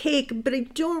make a cake, but I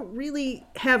don't really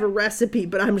have a recipe,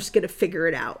 but I'm just going to figure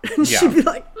it out. And she'd be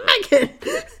like, Megan!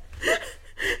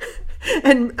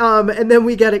 And then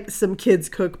we got some kids'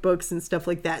 cookbooks and stuff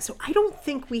like that. So I don't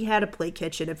think we had a play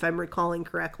kitchen, if I'm recalling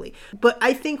correctly. But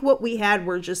I think what we had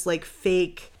were just like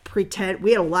fake pretend.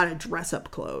 We had a lot of dress-up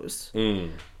clothes.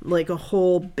 Like a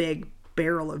whole big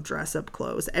barrel of dress-up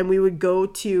clothes. And we would go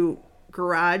to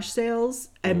garage sales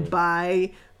and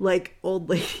buy like old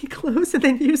lady clothes and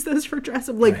then use those for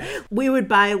dress-up. Like we would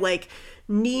buy like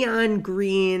neon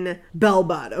green bell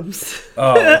bottoms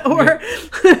or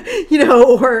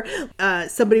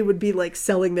somebody would be like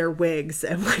selling their wigs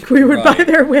and like we would buy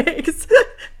their wigs.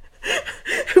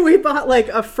 We bought like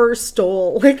a fur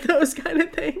stole, like those kind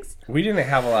of things. We didn't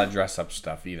have a lot of dress up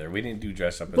stuff either. We didn't do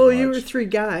dress up as much. Well, you were 3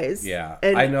 guys. Yeah.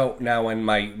 And I know now, and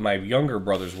my younger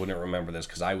brothers wouldn't remember this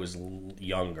because I was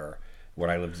younger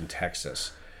when I lived in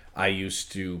Texas. I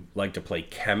used to like to play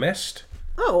chemist.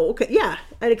 Oh, okay. Yeah.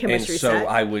 I had a chemistry set. And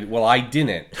so I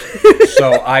didn't.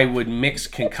 So I would mix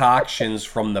concoctions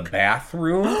from the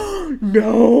bathroom.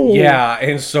 No. Yeah.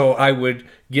 And so I would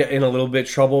get in a little bit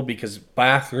of trouble because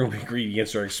bathroom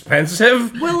ingredients are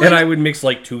expensive. Well, and I would mix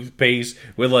like toothpaste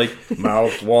with like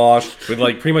mouthwash with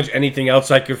like pretty much anything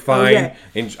else I could find. Oh, yeah.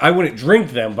 And I wouldn't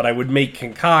drink them, but I would make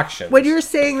concoctions. When you're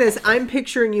saying this, I'm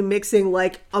picturing you mixing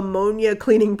like ammonia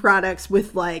cleaning products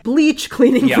with like bleach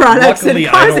cleaning products and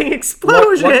causing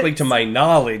explosions. Luckily, to my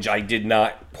knowledge, I did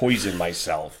not poison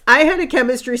myself. I had a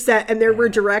chemistry set and there were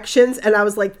directions and I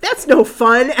was like, that's no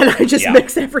fun. And I just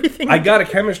mix everything. I got a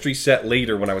chemistry set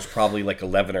later when I was probably like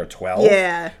 11 or 12.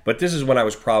 Yeah. But this is when I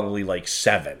was probably like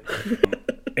 7.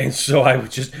 And so I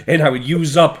would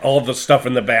use up all the stuff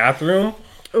in the bathroom.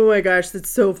 Oh my gosh, that's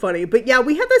so funny. But yeah,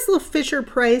 we had this little Fisher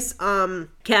Price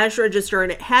cash register,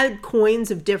 and it had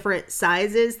coins of different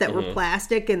sizes that were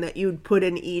plastic and that you'd put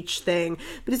in each thing.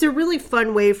 But it's a really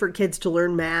fun way for kids to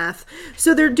learn math.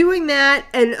 So they're doing that,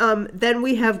 and then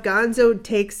we have Gonzo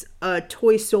takes a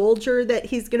toy soldier that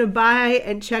he's going to buy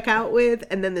and check out with,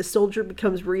 and then the soldier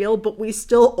becomes real, but we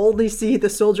still only see the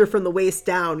soldier from the waist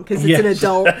down because it's an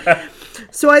adult.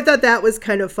 So I thought that was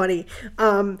kind of funny.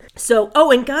 And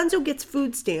Gonzo gets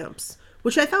food stamps,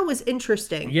 which I thought was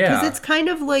interesting. Yeah. Because it's kind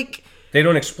of like... They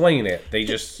don't explain it. They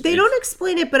don't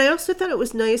explain it, but I also thought it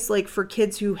was nice, like, for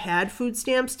kids who had food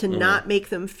stamps to not make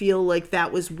them feel like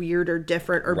that was weird or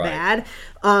different or bad.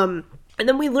 And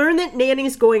then we learn that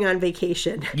Nanny's going on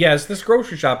vacation. Yes, this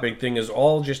grocery shopping thing is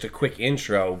all just a quick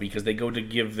intro because they go to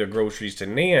give their groceries to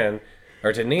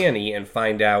Nanny and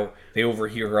find out, they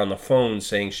overhear her on the phone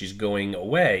saying she's going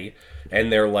away.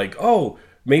 And they're like, oh,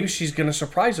 maybe she's going to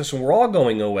surprise us and we're all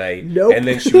going away. Nope. And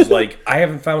then she was like, I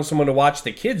haven't found someone to watch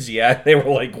the kids yet. And they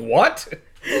were like, what?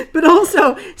 But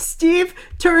also, Steve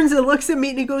turns and looks at me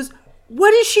and he goes,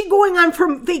 what is she going on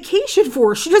from vacation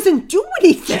for? She doesn't do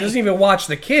anything. She doesn't even watch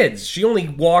the kids. She only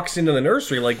walks into the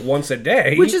nursery like once a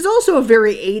day. Which is also a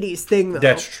very 80s thing, though.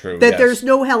 That's true, That there's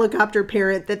no helicopter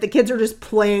parent, that the kids are just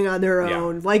playing on their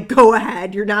own. Yeah. Like, go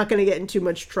ahead. You're not going to get in too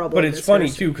much trouble. But it's funny,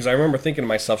 too, because I remember thinking to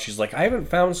myself, she's like, I haven't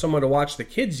found someone to watch the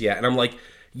kids yet. And I'm like,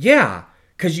 yeah,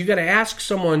 because you got to ask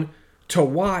someone to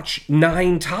watch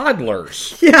 9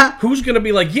 toddlers. Yeah. Who's going to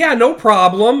be like, yeah, no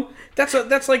problem.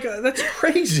 That's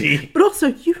crazy. But also,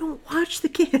 you don't watch the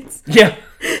kids. Yeah.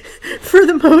 For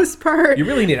the most part. You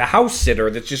really need a house sitter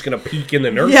that's just going to peek in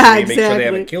the nursery and make sure they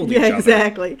haven't killed each other. Yeah,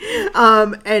 exactly.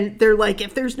 And they're like,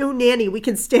 if there's no nanny, we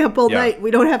can stay up all night.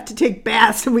 We don't have to take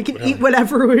baths and we can eat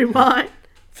whatever we want.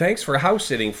 Thanks for house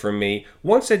sitting for me.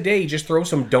 Once a day, just throw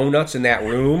some donuts in that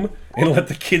room and let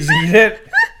the kids eat it.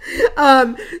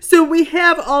 So we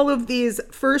have all of these.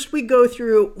 First, we go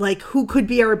through like who could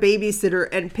be our babysitter,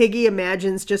 and Piggy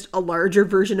imagines just a larger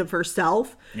version of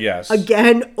herself. Yes.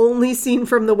 Again, only seen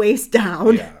from the waist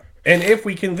down. Yeah. And if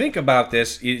we can think about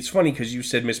this, it's funny because you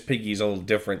said Miss Piggy's a little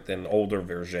different than older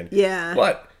version. Yeah.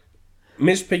 But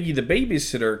Miss Piggy, the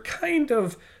babysitter, kind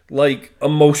of like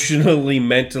emotionally,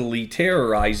 mentally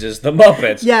terrorizes the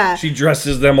Muppets. Yeah. She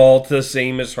dresses them all the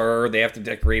same as her. They have to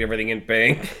decorate everything in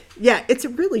pink. Yeah, it's a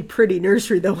really pretty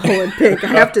nursery, though, all in pink, I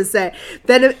have to say.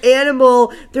 Then an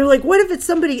animal, they're like, what if it's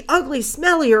somebody ugly,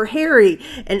 smelly, or hairy?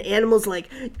 And Animal's like,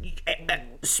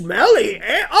 smelly,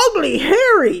 ugly,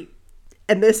 hairy.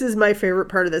 And this is my favorite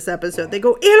part of this episode. They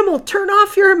go, Animal, turn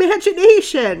off your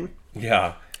imagination.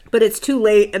 Yeah. But it's too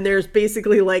late, and there's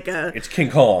basically like It's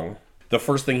King Kong. The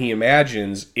first thing he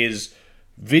imagines is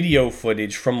video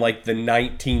footage from like the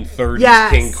 1930s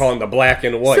Yes. King Kong, the black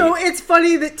and white. So it's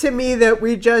funny that to me that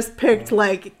we just picked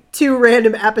like two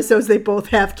random episodes. They both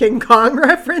have King Kong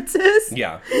references.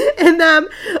 Yeah. In them.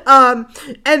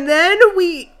 And then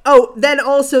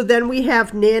then we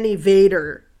have Nanny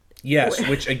Vader. Yes,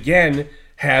 which again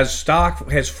has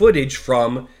footage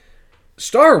from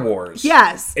Star Wars.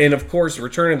 Yes. And of course,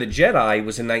 Return of the Jedi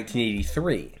was in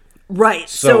 1983. Right.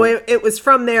 So it was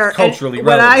from there. Culturally and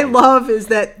what relevant. I love is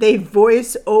that they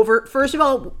voice over, first of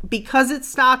all, because it's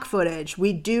stock footage,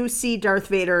 we do see Darth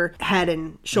Vader head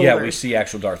and shoulders. Yeah, we see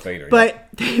actual Darth Vader. But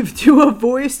they do a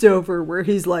voiceover where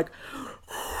he's like,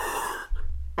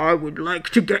 I would like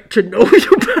to get to know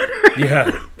you better.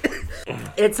 Yeah.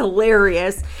 It's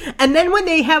hilarious. And then when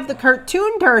they have the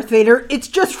cartoon Darth Vader, it's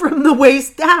just from the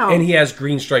waist down. And he has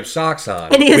green striped socks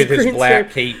on And he has with his green black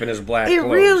stripe. cape and his black It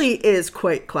clothes. really is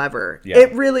quite clever. Yeah.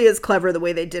 It really is clever the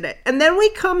way they did it. And then we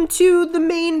come to the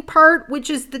main part, which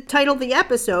is the title of the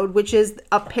episode, which is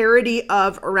a parody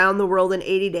of Around the World in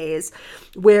 80 Days,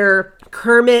 where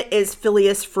Kermit is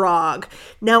Phileas Frog.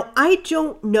 Now, I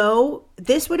don't know.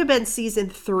 This would have been season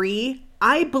 3.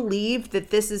 I believe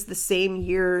that this is the same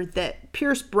year that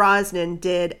Pierce Brosnan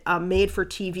did a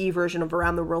made-for-TV version of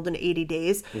Around the World in 80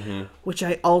 Days, which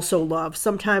I also love.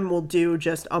 Sometime we'll do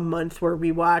just a month where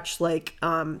we watch like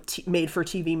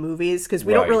made-for-TV movies, because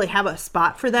we don't really have a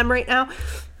spot for them right now.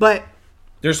 But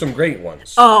there's some great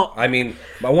ones. Oh. I mean,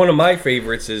 one of my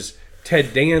favorites is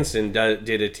Ted Danson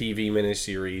did a TV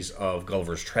miniseries of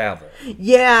Gulliver's Travel.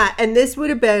 yeah, and this would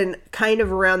have been kind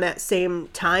of around that same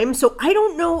time. So I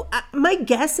don't know. My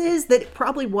guess is that it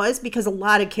probably was, because a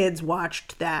lot of kids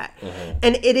watched that.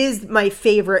 And it is my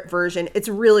favorite version. It's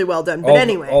really well done. But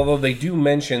anyway. Although they do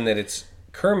mention that it's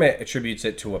Kermit attributes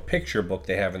it to a picture book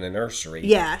they have in the nursery.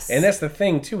 Yes. And that's the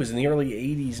thing, too, is in the early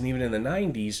 80s and even in the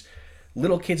 90s,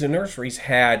 little kids in nurseries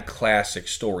had classic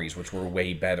stories, which were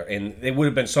way better. And it would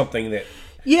have been something that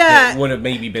would have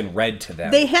maybe been read to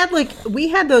them. They had we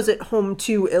had those at home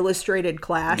too, illustrated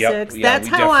classics. Yep. Yeah,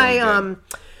 That's we how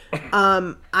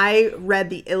definitely I read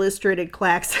the illustrated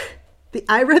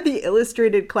I read the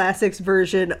illustrated classics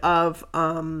version of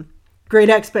Great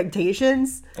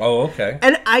Expectations. Oh, okay.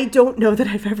 And I don't know that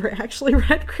I've ever actually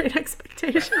read Great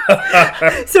Expectations.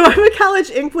 So I'm a college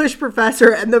English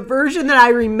professor, and the version that I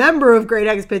remember of Great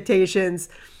Expectations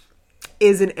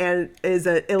is an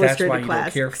illustrated That's why you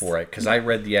classics. don't care for it, because I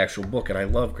read the actual book and I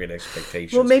love Great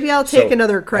Expectations. Well, maybe I'll take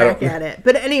another crack at it.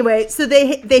 But anyway, so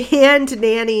they hand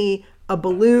Nanny a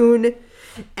balloon.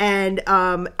 And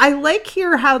I like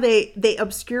here how they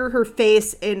obscure her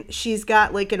face, and she's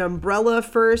got like an umbrella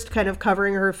first kind of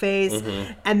covering her face,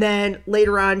 and then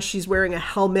later on she's wearing a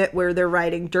helmet where they're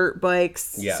riding dirt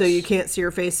bikes, so you can't see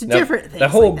her face. So Now, different things. the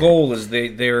whole like goal is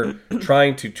they're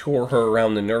trying to tour her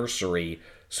around the nursery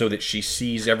so that she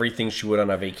sees everything she would on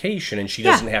a vacation and she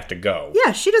doesn't have to go.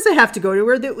 Yeah, she doesn't have to go to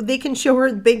her. They can show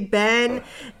her Big Ben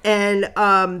and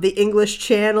the English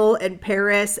Channel and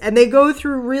Paris. And they go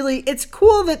through really... It's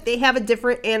cool that they have a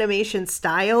different animation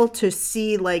style to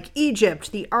see like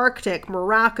Egypt, the Arctic,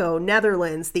 Morocco,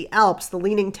 Netherlands, the Alps, the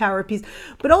Leaning Tower of Pisa.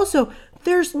 But also,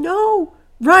 there's no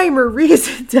rhyme or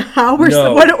reason to how or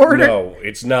what order. No,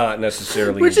 it's not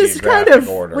necessarily Which in is geographic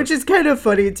order. Which is kind of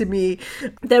funny to me.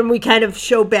 Then we kind of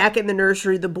show back in the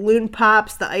nursery, the balloon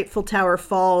pops, the Eiffel Tower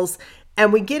falls,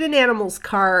 and we get in Animal's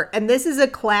car. And this is a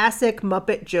classic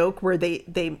Muppet joke where they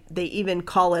even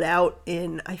call it out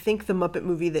in, I think, the Muppet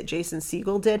movie that Jason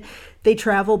Segel did. They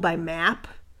travel by map.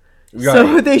 Right.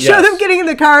 So they show them getting in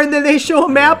the car, and then they show a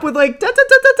map with like da, da,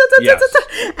 da, da, da, da, da,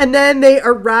 da, and then they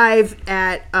arrive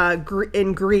at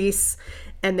in Greece,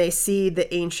 and they see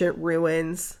the ancient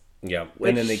ruins. Yeah,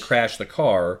 and then they crash the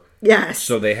car. Yes.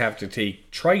 So they have to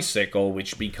take tricycle,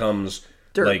 which becomes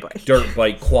dirt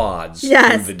bike quads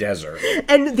through the desert.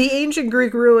 And the ancient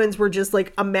Greek ruins were just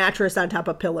like a mattress on top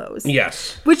of pillows.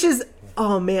 Yes. Which is...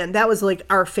 Oh man, that was like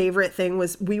our favorite thing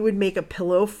was we would make a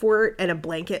pillow fort and a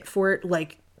blanket fort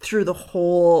like through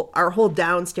our whole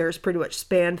downstairs pretty much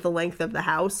spanned the length of the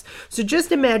house. So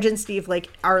just imagine, Steve, like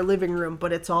our living room,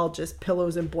 but it's all just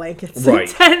pillows and blankets. Right.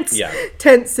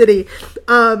 Tent city.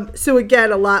 So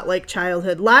again, a lot like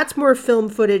childhood. Lots more film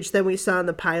footage than we saw in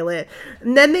the pilot.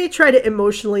 And then they try to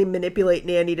emotionally manipulate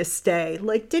Nanny to stay.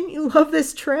 Like, didn't you love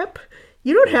this trip?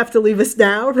 You don't have to leave us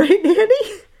now, right,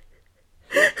 Nanny?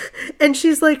 And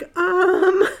she's like,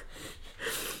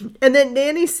 And then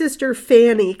Nanny's sister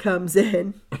Fanny comes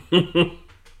in.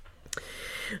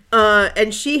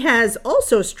 And she has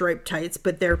also striped tights,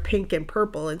 but they're pink and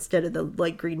purple instead of the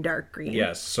light green, dark green.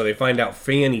 Yes, so they find out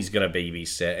Fanny's going to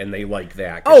babysit, and they like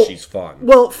that because she's fun.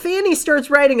 Well, Fanny starts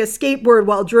riding a skateboard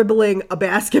while dribbling a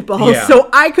basketball, Yeah. so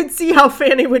I could see how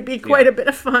Fanny would be quite a bit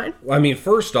of fun. I mean,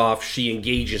 first off, she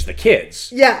engages the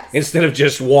kids. Yes. Instead of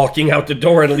just walking out the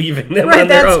door and leaving them Right, on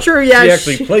their that's own. true, yeah. She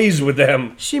actually plays with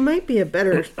them. She might be a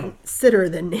better sitter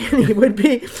than Nanny would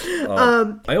be.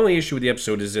 My only issue with the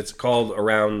episode is it's called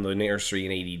Around the Nursery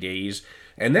in 80 Days,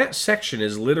 and that section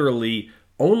is literally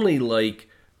only like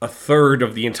a third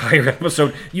of the entire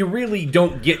episode. You really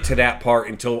don't get to that part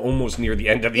until almost near the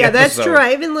end of the episode. Yeah, that's true.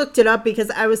 I even looked it up because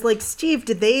I was like, Steve,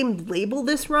 did they label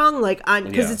this wrong? Like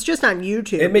because it's just on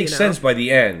YouTube. It makes sense by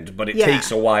the end, but it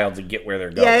takes a while to get where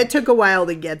they're going. Yeah, it took a while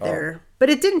to get there. But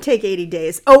it didn't take 80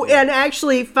 days. Oh, and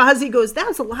actually, Fozzie goes, that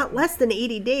was a lot less than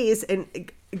 80 days.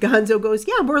 And Gonzo goes,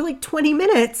 yeah, more like 20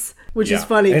 minutes. Which is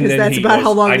funny because that's about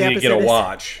how long the episode is. I need to get a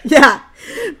watch. Yeah,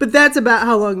 but that's about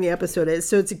how long the episode is.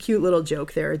 So it's a cute little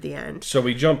joke there at the end. So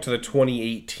we jump to the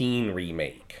 2018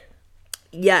 remake.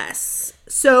 Yes.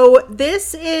 So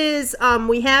this is,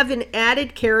 we have an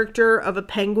added character of a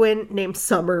penguin named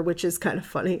Summer, which is kind of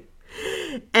funny.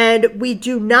 And we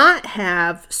do not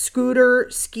have Scooter,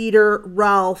 Skeeter,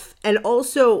 Ralph, and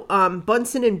also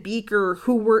Bunsen and Beaker,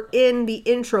 who were in the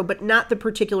intro, but not the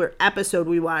particular episode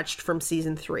we watched from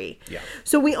season 3. Yeah.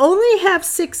 So we only have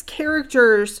 6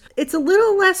 characters. It's a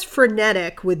little less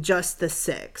frenetic with just the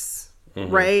 6,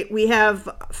 right? We have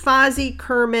Fozzie,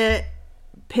 Kermit,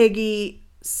 Piggy,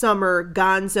 Summer,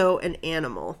 Gonzo, and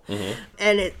Animal.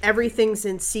 And everything's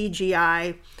in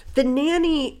CGI. The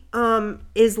nanny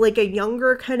is like a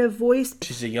younger kind of voice.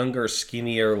 She's a younger,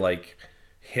 skinnier, like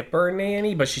hipper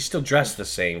nanny, but she's still dressed the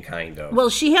same kind of. Well,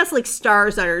 she has like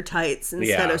stars on her tights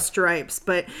instead of stripes.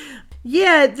 But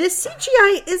yeah, this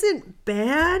CGI isn't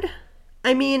bad.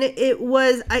 I mean, it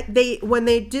was when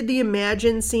they did the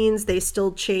Imagine scenes, they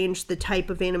still changed the type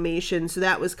of animation, so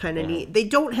that was kind of neat. They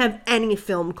don't have any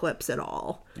film clips at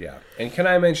all. Yeah, and can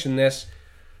I mention this?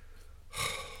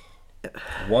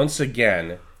 Once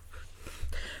again,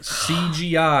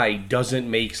 CGI doesn't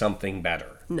make something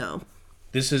better. No.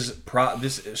 This is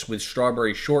with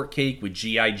Strawberry Shortcake, with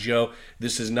G.I. Joe.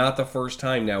 This is not the first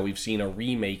time now we've seen a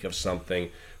remake of something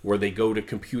where they go to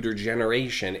computer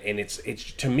generation, and it's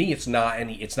to me it's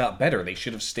not better. They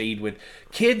should have stayed with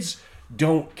kids.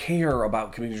 Don't care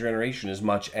about computer generation as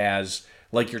much as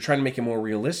like you're trying to make it more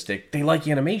realistic. They like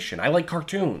animation. I like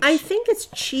cartoons. I think it's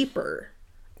cheaper.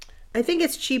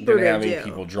 to having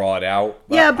people draw it out.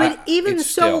 Yeah, but even so,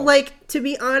 still, like, to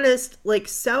be honest, like,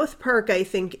 South Park, I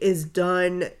think, is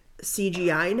done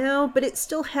CGI now, but it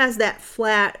still has that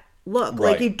flat look.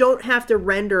 Right. Like, you don't have to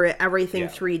render everything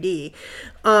 3D.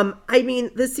 I mean,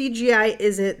 the CGI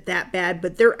isn't that bad,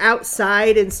 but they're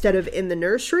outside instead of in the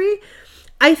nursery.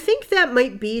 I think that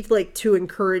might be like to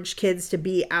encourage kids to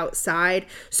be outside.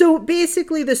 So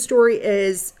basically the story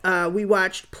is we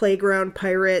watched Playground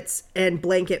Pirates and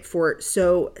Blanket Fort.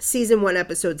 So season 1,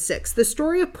 episode 6. The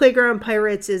story of Playground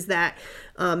Pirates is that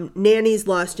Nanny's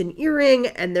lost an earring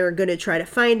and they're going to try to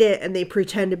find it and they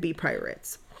pretend to be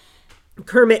pirates.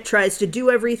 Kermit tries to do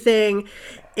everything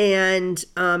and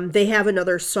they have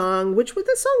another song, which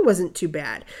the song wasn't too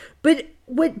bad. But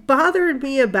what bothered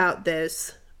me about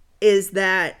this is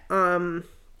that I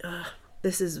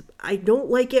don't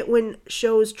like it when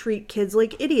shows treat kids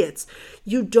like idiots.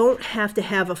 You don't have to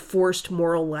have a forced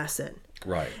moral lesson.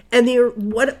 Right. And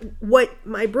what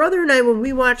my brother and I, when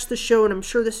we watched the show, and I'm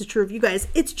sure this is true of you guys,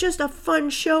 it's just a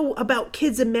fun show about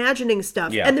kids imagining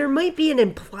stuff. Yeah. And there might be an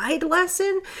implied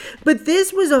lesson, but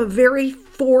this was a very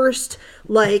forced,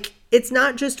 like, it's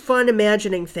not just fun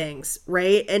imagining things,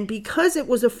 right? And because it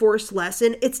was a forced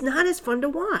lesson, it's not as fun to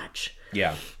watch.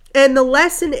 Yeah. And the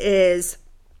lesson is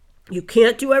you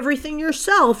can't do everything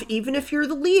yourself. Even if you're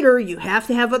the leader, you have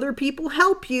to have other people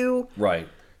help you. Right.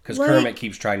 Because Kermit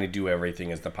keeps trying to do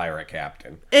everything as the pirate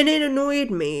captain. And it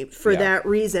annoyed me for that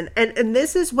reason. And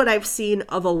this is what I've seen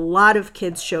of a lot of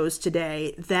kids' shows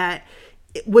today, that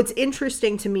what's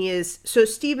interesting to me is, so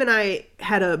Steve and I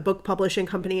had a book publishing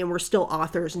company and we're still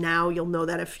authors now. You'll know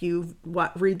that if you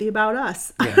read the About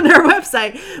Us on our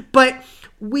website. But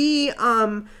we,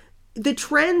 the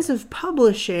trends of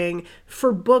publishing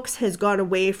for books has gone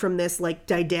away from this like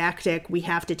didactic, we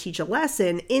have to teach a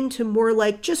lesson, into more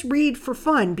like just read for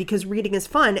fun because reading is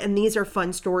fun and these are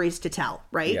fun stories to tell,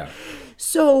 right? Yeah.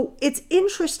 So it's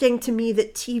interesting to me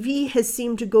that TV has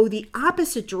seemed to go the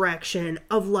opposite direction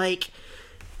of like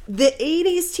the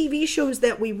 80s TV shows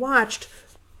that we watched.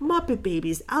 Muppet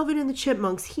Babies, Alvin and the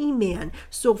Chipmunks, He-Man,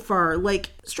 so far. Like,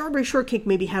 Strawberry Shortcake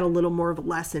maybe had a little more of a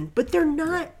lesson, but they're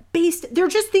not based, they're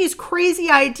just these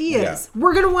crazy ideas. Yeah.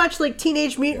 We're going to watch, like,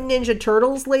 Teenage Mutant Ninja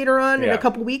Turtles later on in a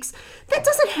couple weeks. That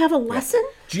doesn't have a lesson.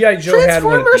 G.I. Joe had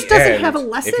one at the doesn't end. Have a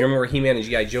lesson. If you remember, He-Man and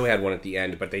G.I. Joe had one at the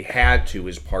end, but they had to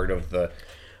as part of the...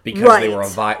 Because they were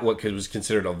what was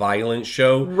considered a violent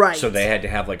show, right? So they had to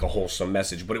have like a wholesome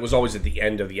message, but it was always at the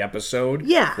end of the episode,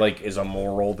 like is a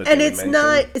moral that. And they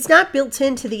it's not built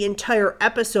into the entire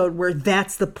episode where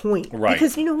that's the point, right?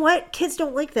 Because you know what, kids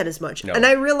don't like that as much. No. And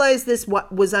I realize this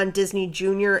was on Disney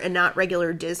Junior and not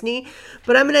regular Disney,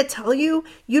 but I'm going to tell you,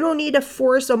 you don't need to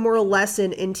force a moral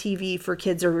lesson in TV for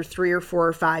kids over 3 or 4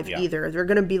 or 5 either. They're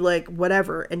going to be like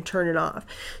whatever and turn it off.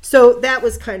 So that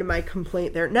was kind of my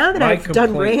complaint there. Now that I've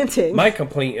done ranting. My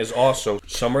complaint is also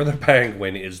Summer the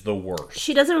Penguin is the worst.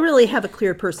 She doesn't really have a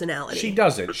clear personality. She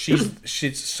doesn't.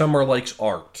 She's Summer likes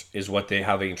art is what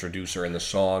how they introduce her in the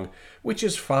song, which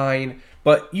is fine.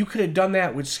 But you could have done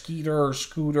that with Skeeter or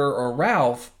Scooter or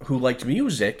Ralph, who liked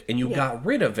music, and you got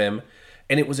rid of him,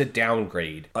 and it was a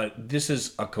downgrade. This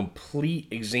is a complete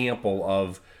example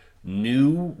of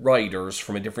new writers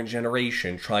from a different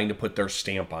generation trying to put their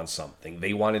stamp on something.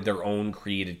 They wanted their own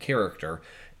created character,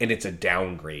 and it's a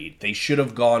downgrade. They should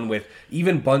have gone with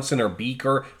even Bunsen or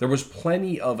Beaker. There was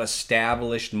plenty of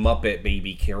established Muppet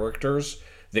Baby characters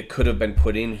that could have been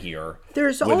put in here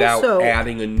without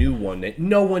adding a new one that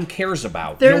no one cares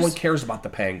about. No one cares about the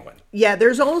Penguin. Yeah,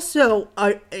 there's also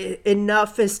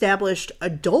enough established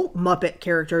adult Muppet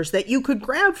characters that you could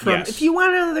grab from. Yes. If you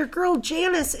want another girl,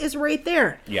 Janice is right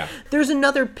there. Yeah. There's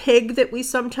another pig that we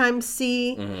sometimes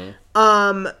see.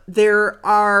 Mm-hmm. There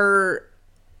are...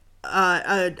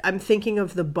 I'm thinking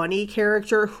of the bunny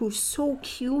character who's so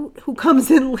cute, who comes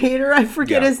in later. I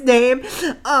forget his name.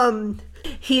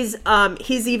 He's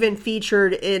even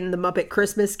featured in the Muppet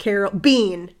Christmas Carol.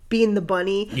 Bean the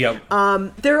bunny. Yep.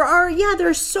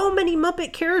 There's so many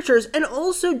Muppet characters, and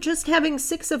also just having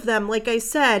 6 of them, like I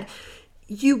said,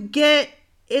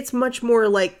 it's much more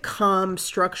like calm,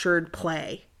 structured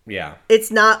play. Yeah.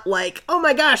 It's not like, oh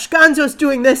my gosh, Gonzo's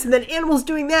doing this, and then Animal's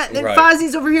doing that, and then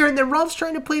Fozzie's over here, and then Ralph's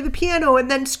trying to play the piano,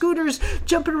 and then Scooter's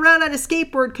jumping around on a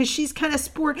skateboard because she's kind of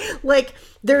sport. Like,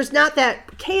 there's not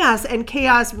that chaos, and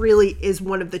chaos really is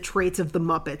one of the traits of the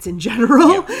Muppets in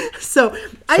general. Yeah. So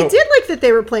I did like that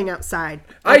they were playing outside.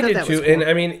 I did too, cool. And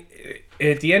I mean...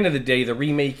 At the end of the day, the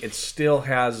remake, it still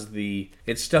has the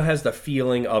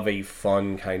feeling of a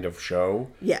fun kind of show.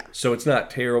 Yeah. So it's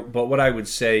not terrible. But what I would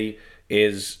say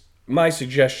is my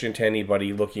suggestion to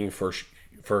anybody looking for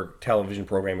television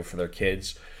programming for their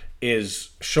kids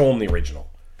is show them the original.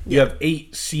 You have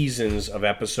 8 seasons of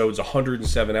episodes,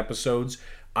 107 episodes.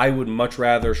 I would much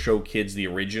rather show kids the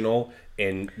original,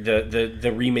 and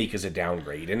the remake is a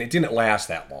downgrade, and it didn't last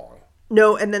that long.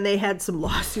 No, and then they had some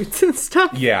lawsuits and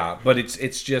stuff. Yeah, but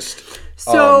it's just...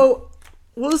 So,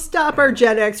 we'll stop our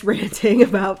Gen X ranting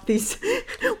about the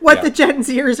Gen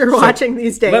Zers are watching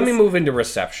these days. Let me move into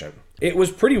reception. It was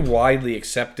pretty widely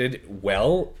accepted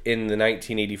well in the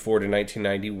 1984 to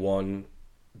 1991.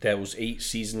 That was 8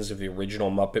 seasons of the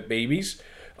original Muppet Babies.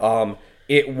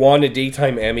 It won a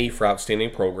Daytime Emmy for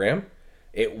Outstanding Program.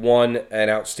 It won an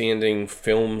Outstanding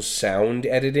Film Sound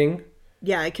Editing.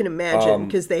 Yeah, I can imagine,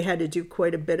 because they had to do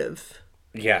quite a bit of...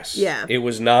 Yes. Yeah. It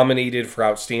was nominated for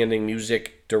Outstanding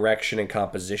Music Direction and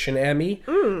Composition Emmy.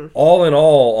 All in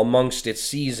all, amongst its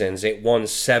seasons, it won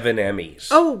 7 Emmys.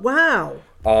 Oh, wow.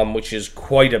 Which is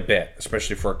quite a bit,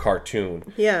 especially for a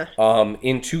cartoon. Yeah.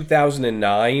 In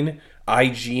 2009...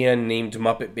 IGN named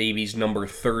Muppet Babies number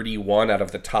 31 out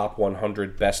of the top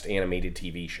 100 best animated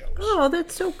TV shows. Oh,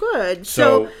 that's so good.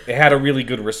 So it had a really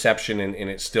good reception, and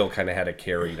it still kind of had a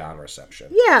carried on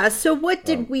reception. Yeah, so what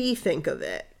did we think of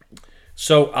it?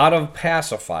 So out of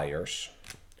pacifiers,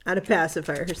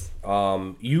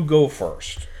 you go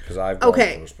first, because I've gone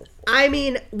first before. I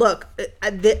mean, look,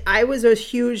 I was a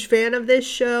huge fan of this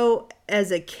show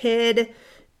as a kid,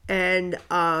 and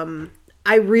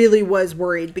I really was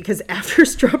worried because after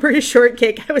Strawberry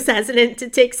Shortcake, I was hesitant to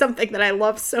take something that I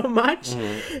love so much.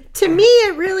 To me,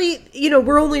 it really,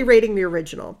 we're only rating the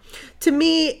original. To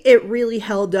me, it really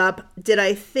held up. Did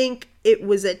I think it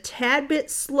was a tad bit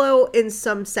slow in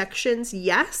some sections?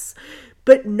 Yes,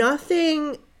 but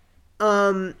nothing.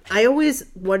 I always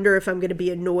wonder if I'm going to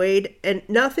be annoyed, and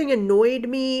nothing annoyed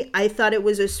me. I thought it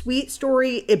was a sweet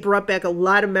story. It brought back a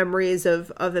lot of memories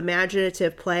of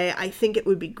imaginative play. I think it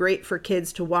would be great for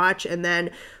kids to watch and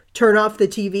then turn off the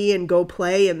TV and go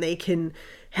play, and they can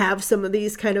have some of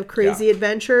these kind of crazy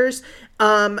adventures.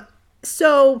 And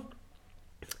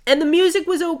the music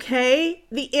was okay.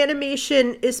 The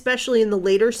animation, especially in the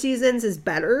later seasons, is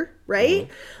better, right?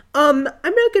 I'm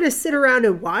not going to sit around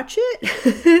and watch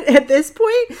it at this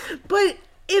point, but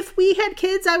if we had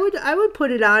kids, I would put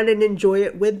it on and enjoy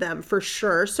it with them for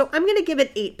sure. So I'm going to give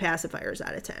it 8 pacifiers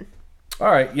out of 10.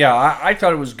 All right. Yeah, I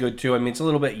thought it was good too. I mean, it's a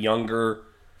little bit younger,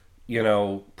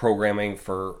 programming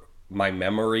for my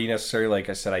memory necessarily. Like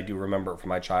I said, I do remember it from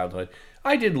my childhood.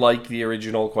 I did like the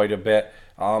original quite a bit.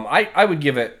 I would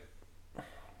give it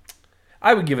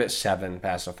 7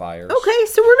 pacifiers. Okay,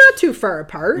 so we're not too far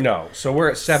apart. No, so we're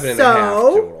at 7.5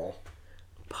 total.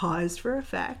 Pause for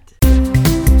effect.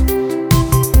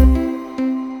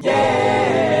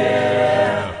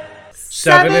 Yeah!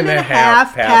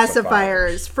 7.5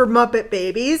 pacifiers for Muppet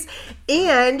Babies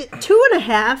and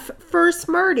 2.5 for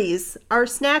Smarties, our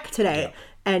snack today. Yeah.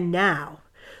 And now,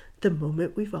 the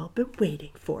moment we've all been waiting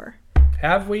for.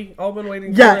 Have we all been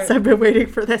waiting for Yes, I've been waiting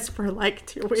for this for like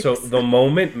 2 weeks. So the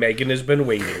moment Megan has been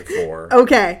waiting for.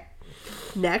 Okay.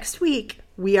 Next week,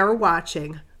 we are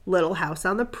watching Little House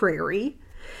on the Prairie.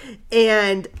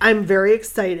 And I'm very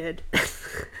excited.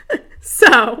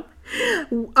 So,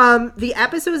 the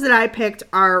episodes that I picked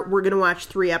we're going to watch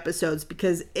 3 episodes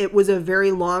because it was a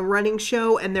very long running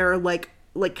show and there are like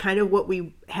kind of what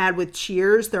we had with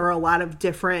Cheers, there are a lot of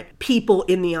different people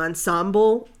in the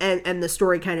ensemble and the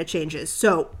story kind of changes.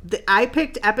 So I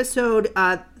picked episode,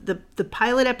 the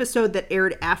pilot episode that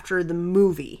aired after the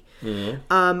movie,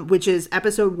 which is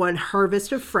episode 1,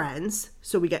 Harvest of Friends.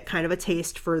 So we get kind of a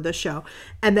taste for the show.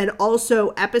 And then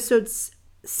also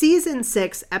season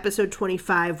 6, episode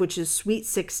 25, which is Sweet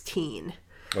 16.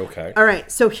 Okay. All right.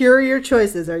 So here are your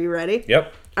choices. Are you ready?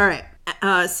 Yep. All right.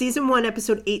 Season 1,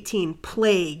 episode 18,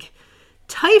 Plague.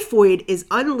 Typhoid is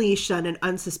unleashed on an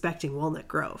unsuspecting Walnut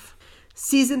Grove.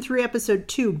 Season 3, episode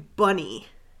 2, Bunny.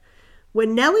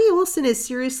 When Nellie Olson is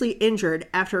seriously injured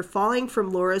after falling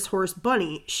from Laura's horse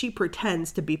Bunny, she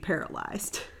pretends to be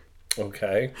paralyzed.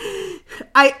 Okay.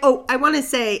 I want to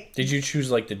say... Did you choose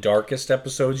like the darkest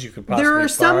episodes you could possibly There are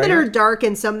find? some that are dark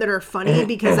and some that are funny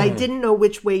because I didn't know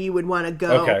which way you would want to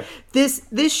go. Okay.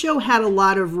 This show had a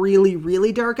lot of really,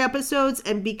 really dark episodes,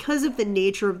 and because of the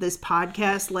nature of this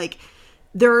podcast, like,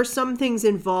 there are some things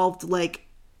involved like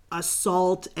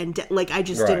assault and I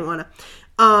just didn't want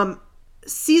to.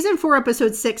 Season 4,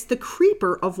 episode 6, The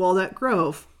Creeper of Walnut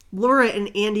Grove. Laura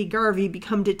and Andy Garvey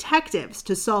become detectives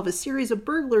to solve a series of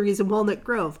burglaries in Walnut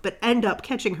Grove, but end up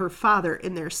catching her father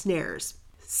in their snares.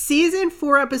 Season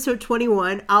 4, episode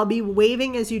 21, I'll Be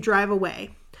Waving As You Drive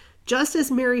Away. Just as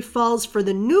Mary falls for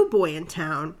the new boy in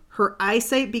town, her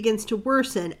eyesight begins to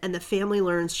worsen and the family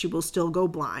learns she will still go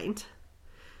blind.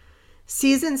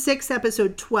 Season 6,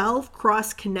 episode 12,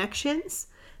 Cross Connections.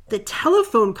 The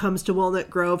telephone comes to Walnut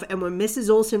Grove, and when Mrs.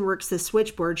 Olson works the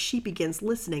switchboard, she begins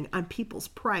listening on people's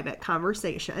private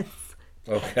conversations.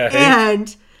 Okay.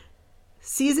 And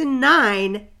season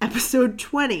 9, episode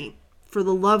 20, For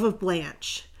the Love of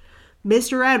Blanche.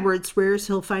 Mr. Edwards swears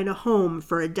he'll find a home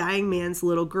for a dying man's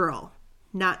little girl,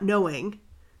 not knowing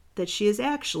that she is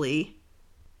actually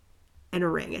an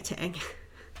orangutan.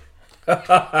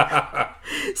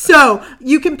 So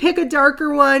you can pick a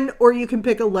darker one or you can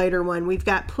pick a lighter one. We've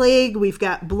got Plague, we've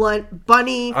got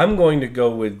Bunny. I'm going to go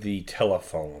with the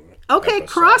telephone. Okay, episode.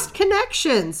 Crossed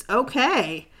Connections.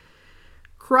 Okay.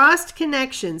 Crossed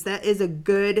Connections. That is a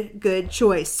good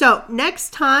choice. So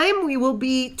next time we will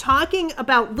be talking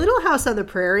about Little House on the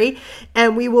Prairie,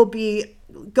 and we will be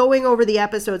going over the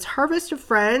episodes Harvest of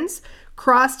Friends,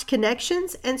 Crossed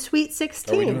Connections, and Sweet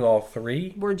 16. Are we doing all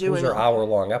 3? We're doing Those are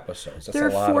hour-long episodes. That's They're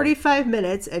a lot 45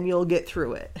 minutes, and you'll get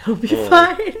through it. It'll be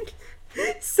fine.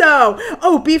 So,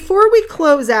 before we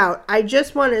close out, I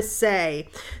just want to say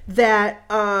that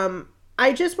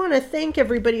I just want to thank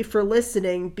everybody for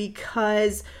listening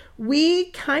because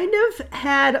we kind of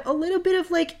had a little bit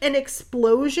of like an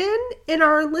explosion in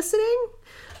our listening.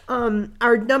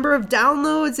 our number of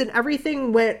downloads and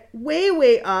everything went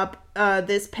way up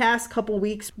this past couple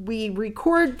weeks. We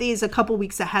record these a couple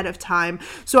weeks ahead of time,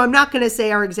 so I'm not going to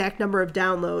say our exact number of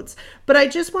downloads, but I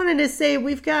just wanted to say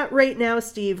we've got right now,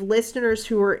 Steve, listeners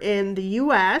who are in the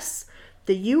US,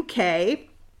 the UK,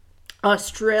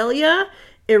 Australia,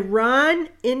 Iran,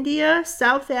 India,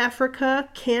 South Africa,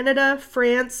 Canada,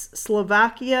 France,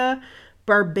 Slovakia,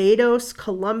 Barbados,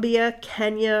 Colombia,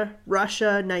 Kenya,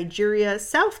 Russia, Nigeria,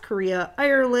 South Korea,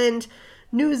 Ireland,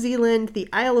 New Zealand, the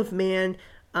Isle of Man,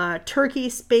 Turkey,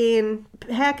 Spain,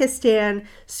 Pakistan,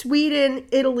 Sweden,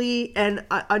 Italy, and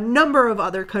a number of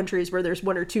other countries where there's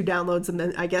 1 or 2 downloads, and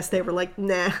then I guess they were like,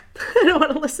 nah, I don't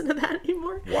want to listen to that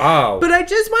anymore. Wow. But I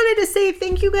just wanted to say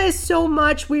thank you guys so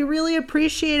much. We really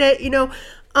appreciate it.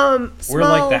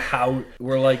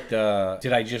 We're like the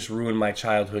did I just ruin my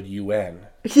childhood UN?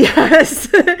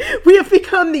 Yes, we have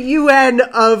become the UN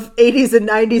of 80s and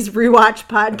 90s rewatch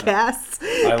podcasts.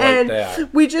 I like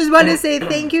that. We just want to say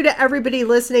thank you to everybody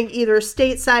listening, either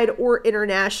stateside or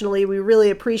internationally. We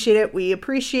really appreciate it. We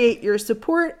appreciate your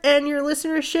support and your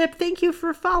listenership. Thank you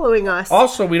for following us.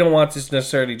 Also, we don't want this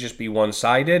necessarily just be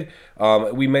one-sided.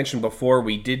 We mentioned before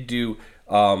we did do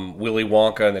Willy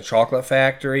Wonka and the Chocolate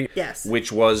Factory, yes,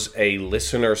 which was a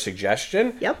listener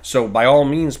suggestion. Yep. So by all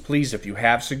means, please, if you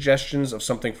have suggestions of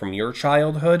something from your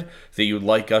childhood that you'd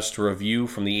like us to review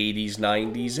from the 80s,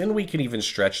 90s, and we can even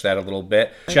stretch that a little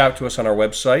bit, reach out to us on our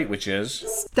website, which is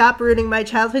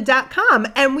StopRuiningMyChildhood.com.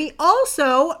 And we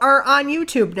also are on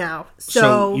YouTube now.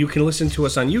 So you can listen to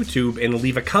us on YouTube and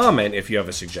leave a comment if you have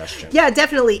a suggestion. Yeah,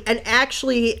 definitely. And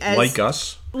actually,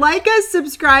 Like us,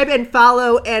 subscribe, and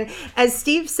follow. And as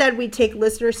Steve said, we take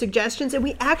listener suggestions, and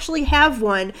we actually have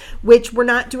one, which we're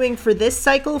not doing for this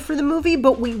cycle for the movie,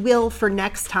 but we will for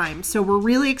next time. So we're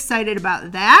really excited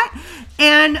about that.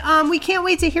 And we can't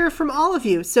wait to hear from all of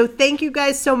you. So thank you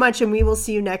guys so much, and we will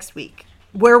see you next week,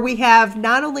 where we have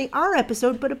not only our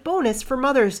episode, but a bonus for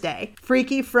Mother's Day.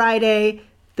 Freaky Friday,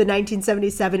 the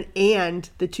 1977, and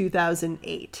the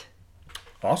 2008.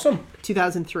 Awesome.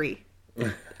 2003.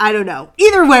 I don't know.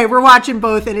 Either way, we're watching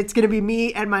both, and it's going to be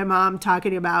me and my mom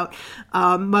talking about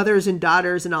mothers and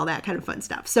daughters and all that kind of fun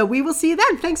stuff. So we will see you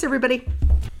then. Thanks, everybody.